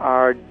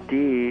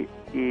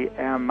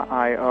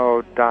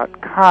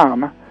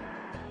DRDEMIO.com.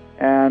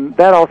 And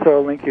that also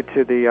will link you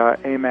to the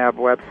AMAB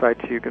website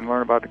so you can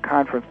learn about the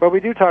conference. But we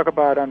do talk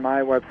about on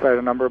my website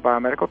a number of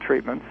biomedical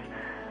treatments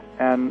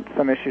and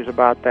some issues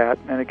about that.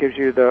 And it gives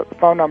you the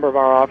phone number of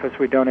our office.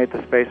 We donate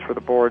the space for the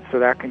board, so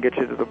that can get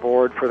you to the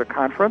board for the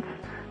conference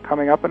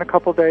coming up in a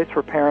couple days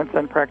for parents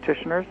and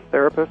practitioners,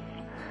 therapists.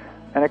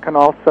 And it can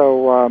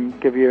also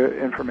give you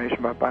information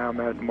about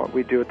biomed and what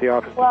we do at the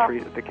office to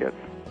treat the kids.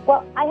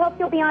 Well, I hope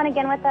you'll be on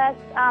again with us,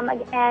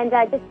 and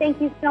just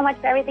thank you so much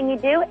for everything you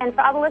do. And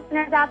for all the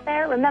listeners out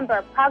there,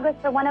 remember, progress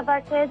for one of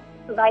our kids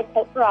provides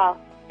hope for all.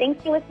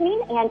 Thanks for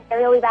listening, and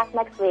Terry will be back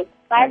next week.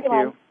 Bye,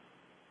 everyone.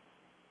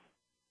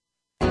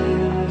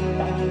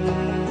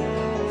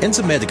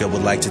 Enzymedica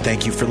would like to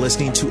thank you for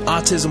listening to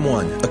Autism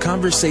One, a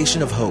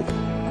conversation of hope.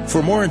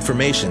 For more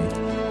information,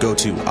 go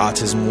to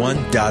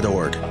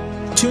AutismOne.org.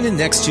 Tune in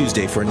next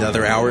Tuesday for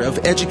another hour of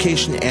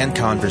education and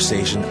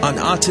conversation on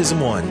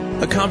Autism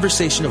One, a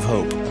conversation of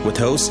hope, with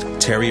hosts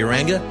Terry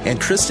Aranga and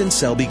Kristin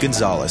Selby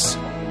Gonzalez.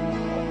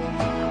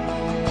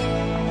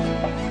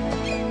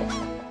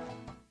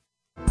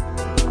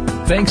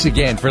 Thanks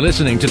again for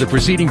listening to the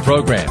preceding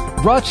program,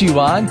 brought to you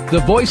on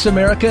the Voice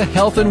America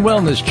Health and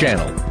Wellness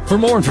Channel. For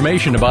more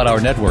information about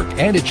our network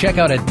and to check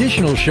out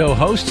additional show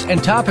hosts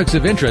and topics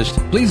of interest,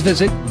 please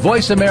visit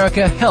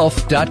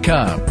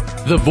voiceamericahealth.com.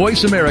 The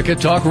Voice America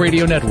Talk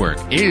Radio Network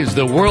is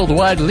the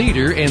worldwide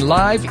leader in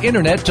live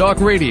Internet talk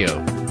radio.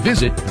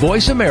 Visit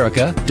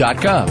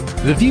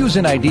voiceamerica.com. The views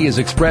and ideas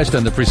expressed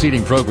on the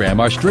preceding program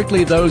are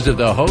strictly those of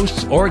the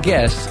hosts or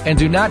guests and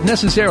do not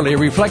necessarily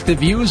reflect the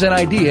views and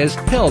ideas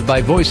held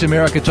by Voice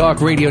America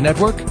Talk Radio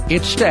Network,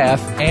 its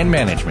staff, and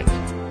management.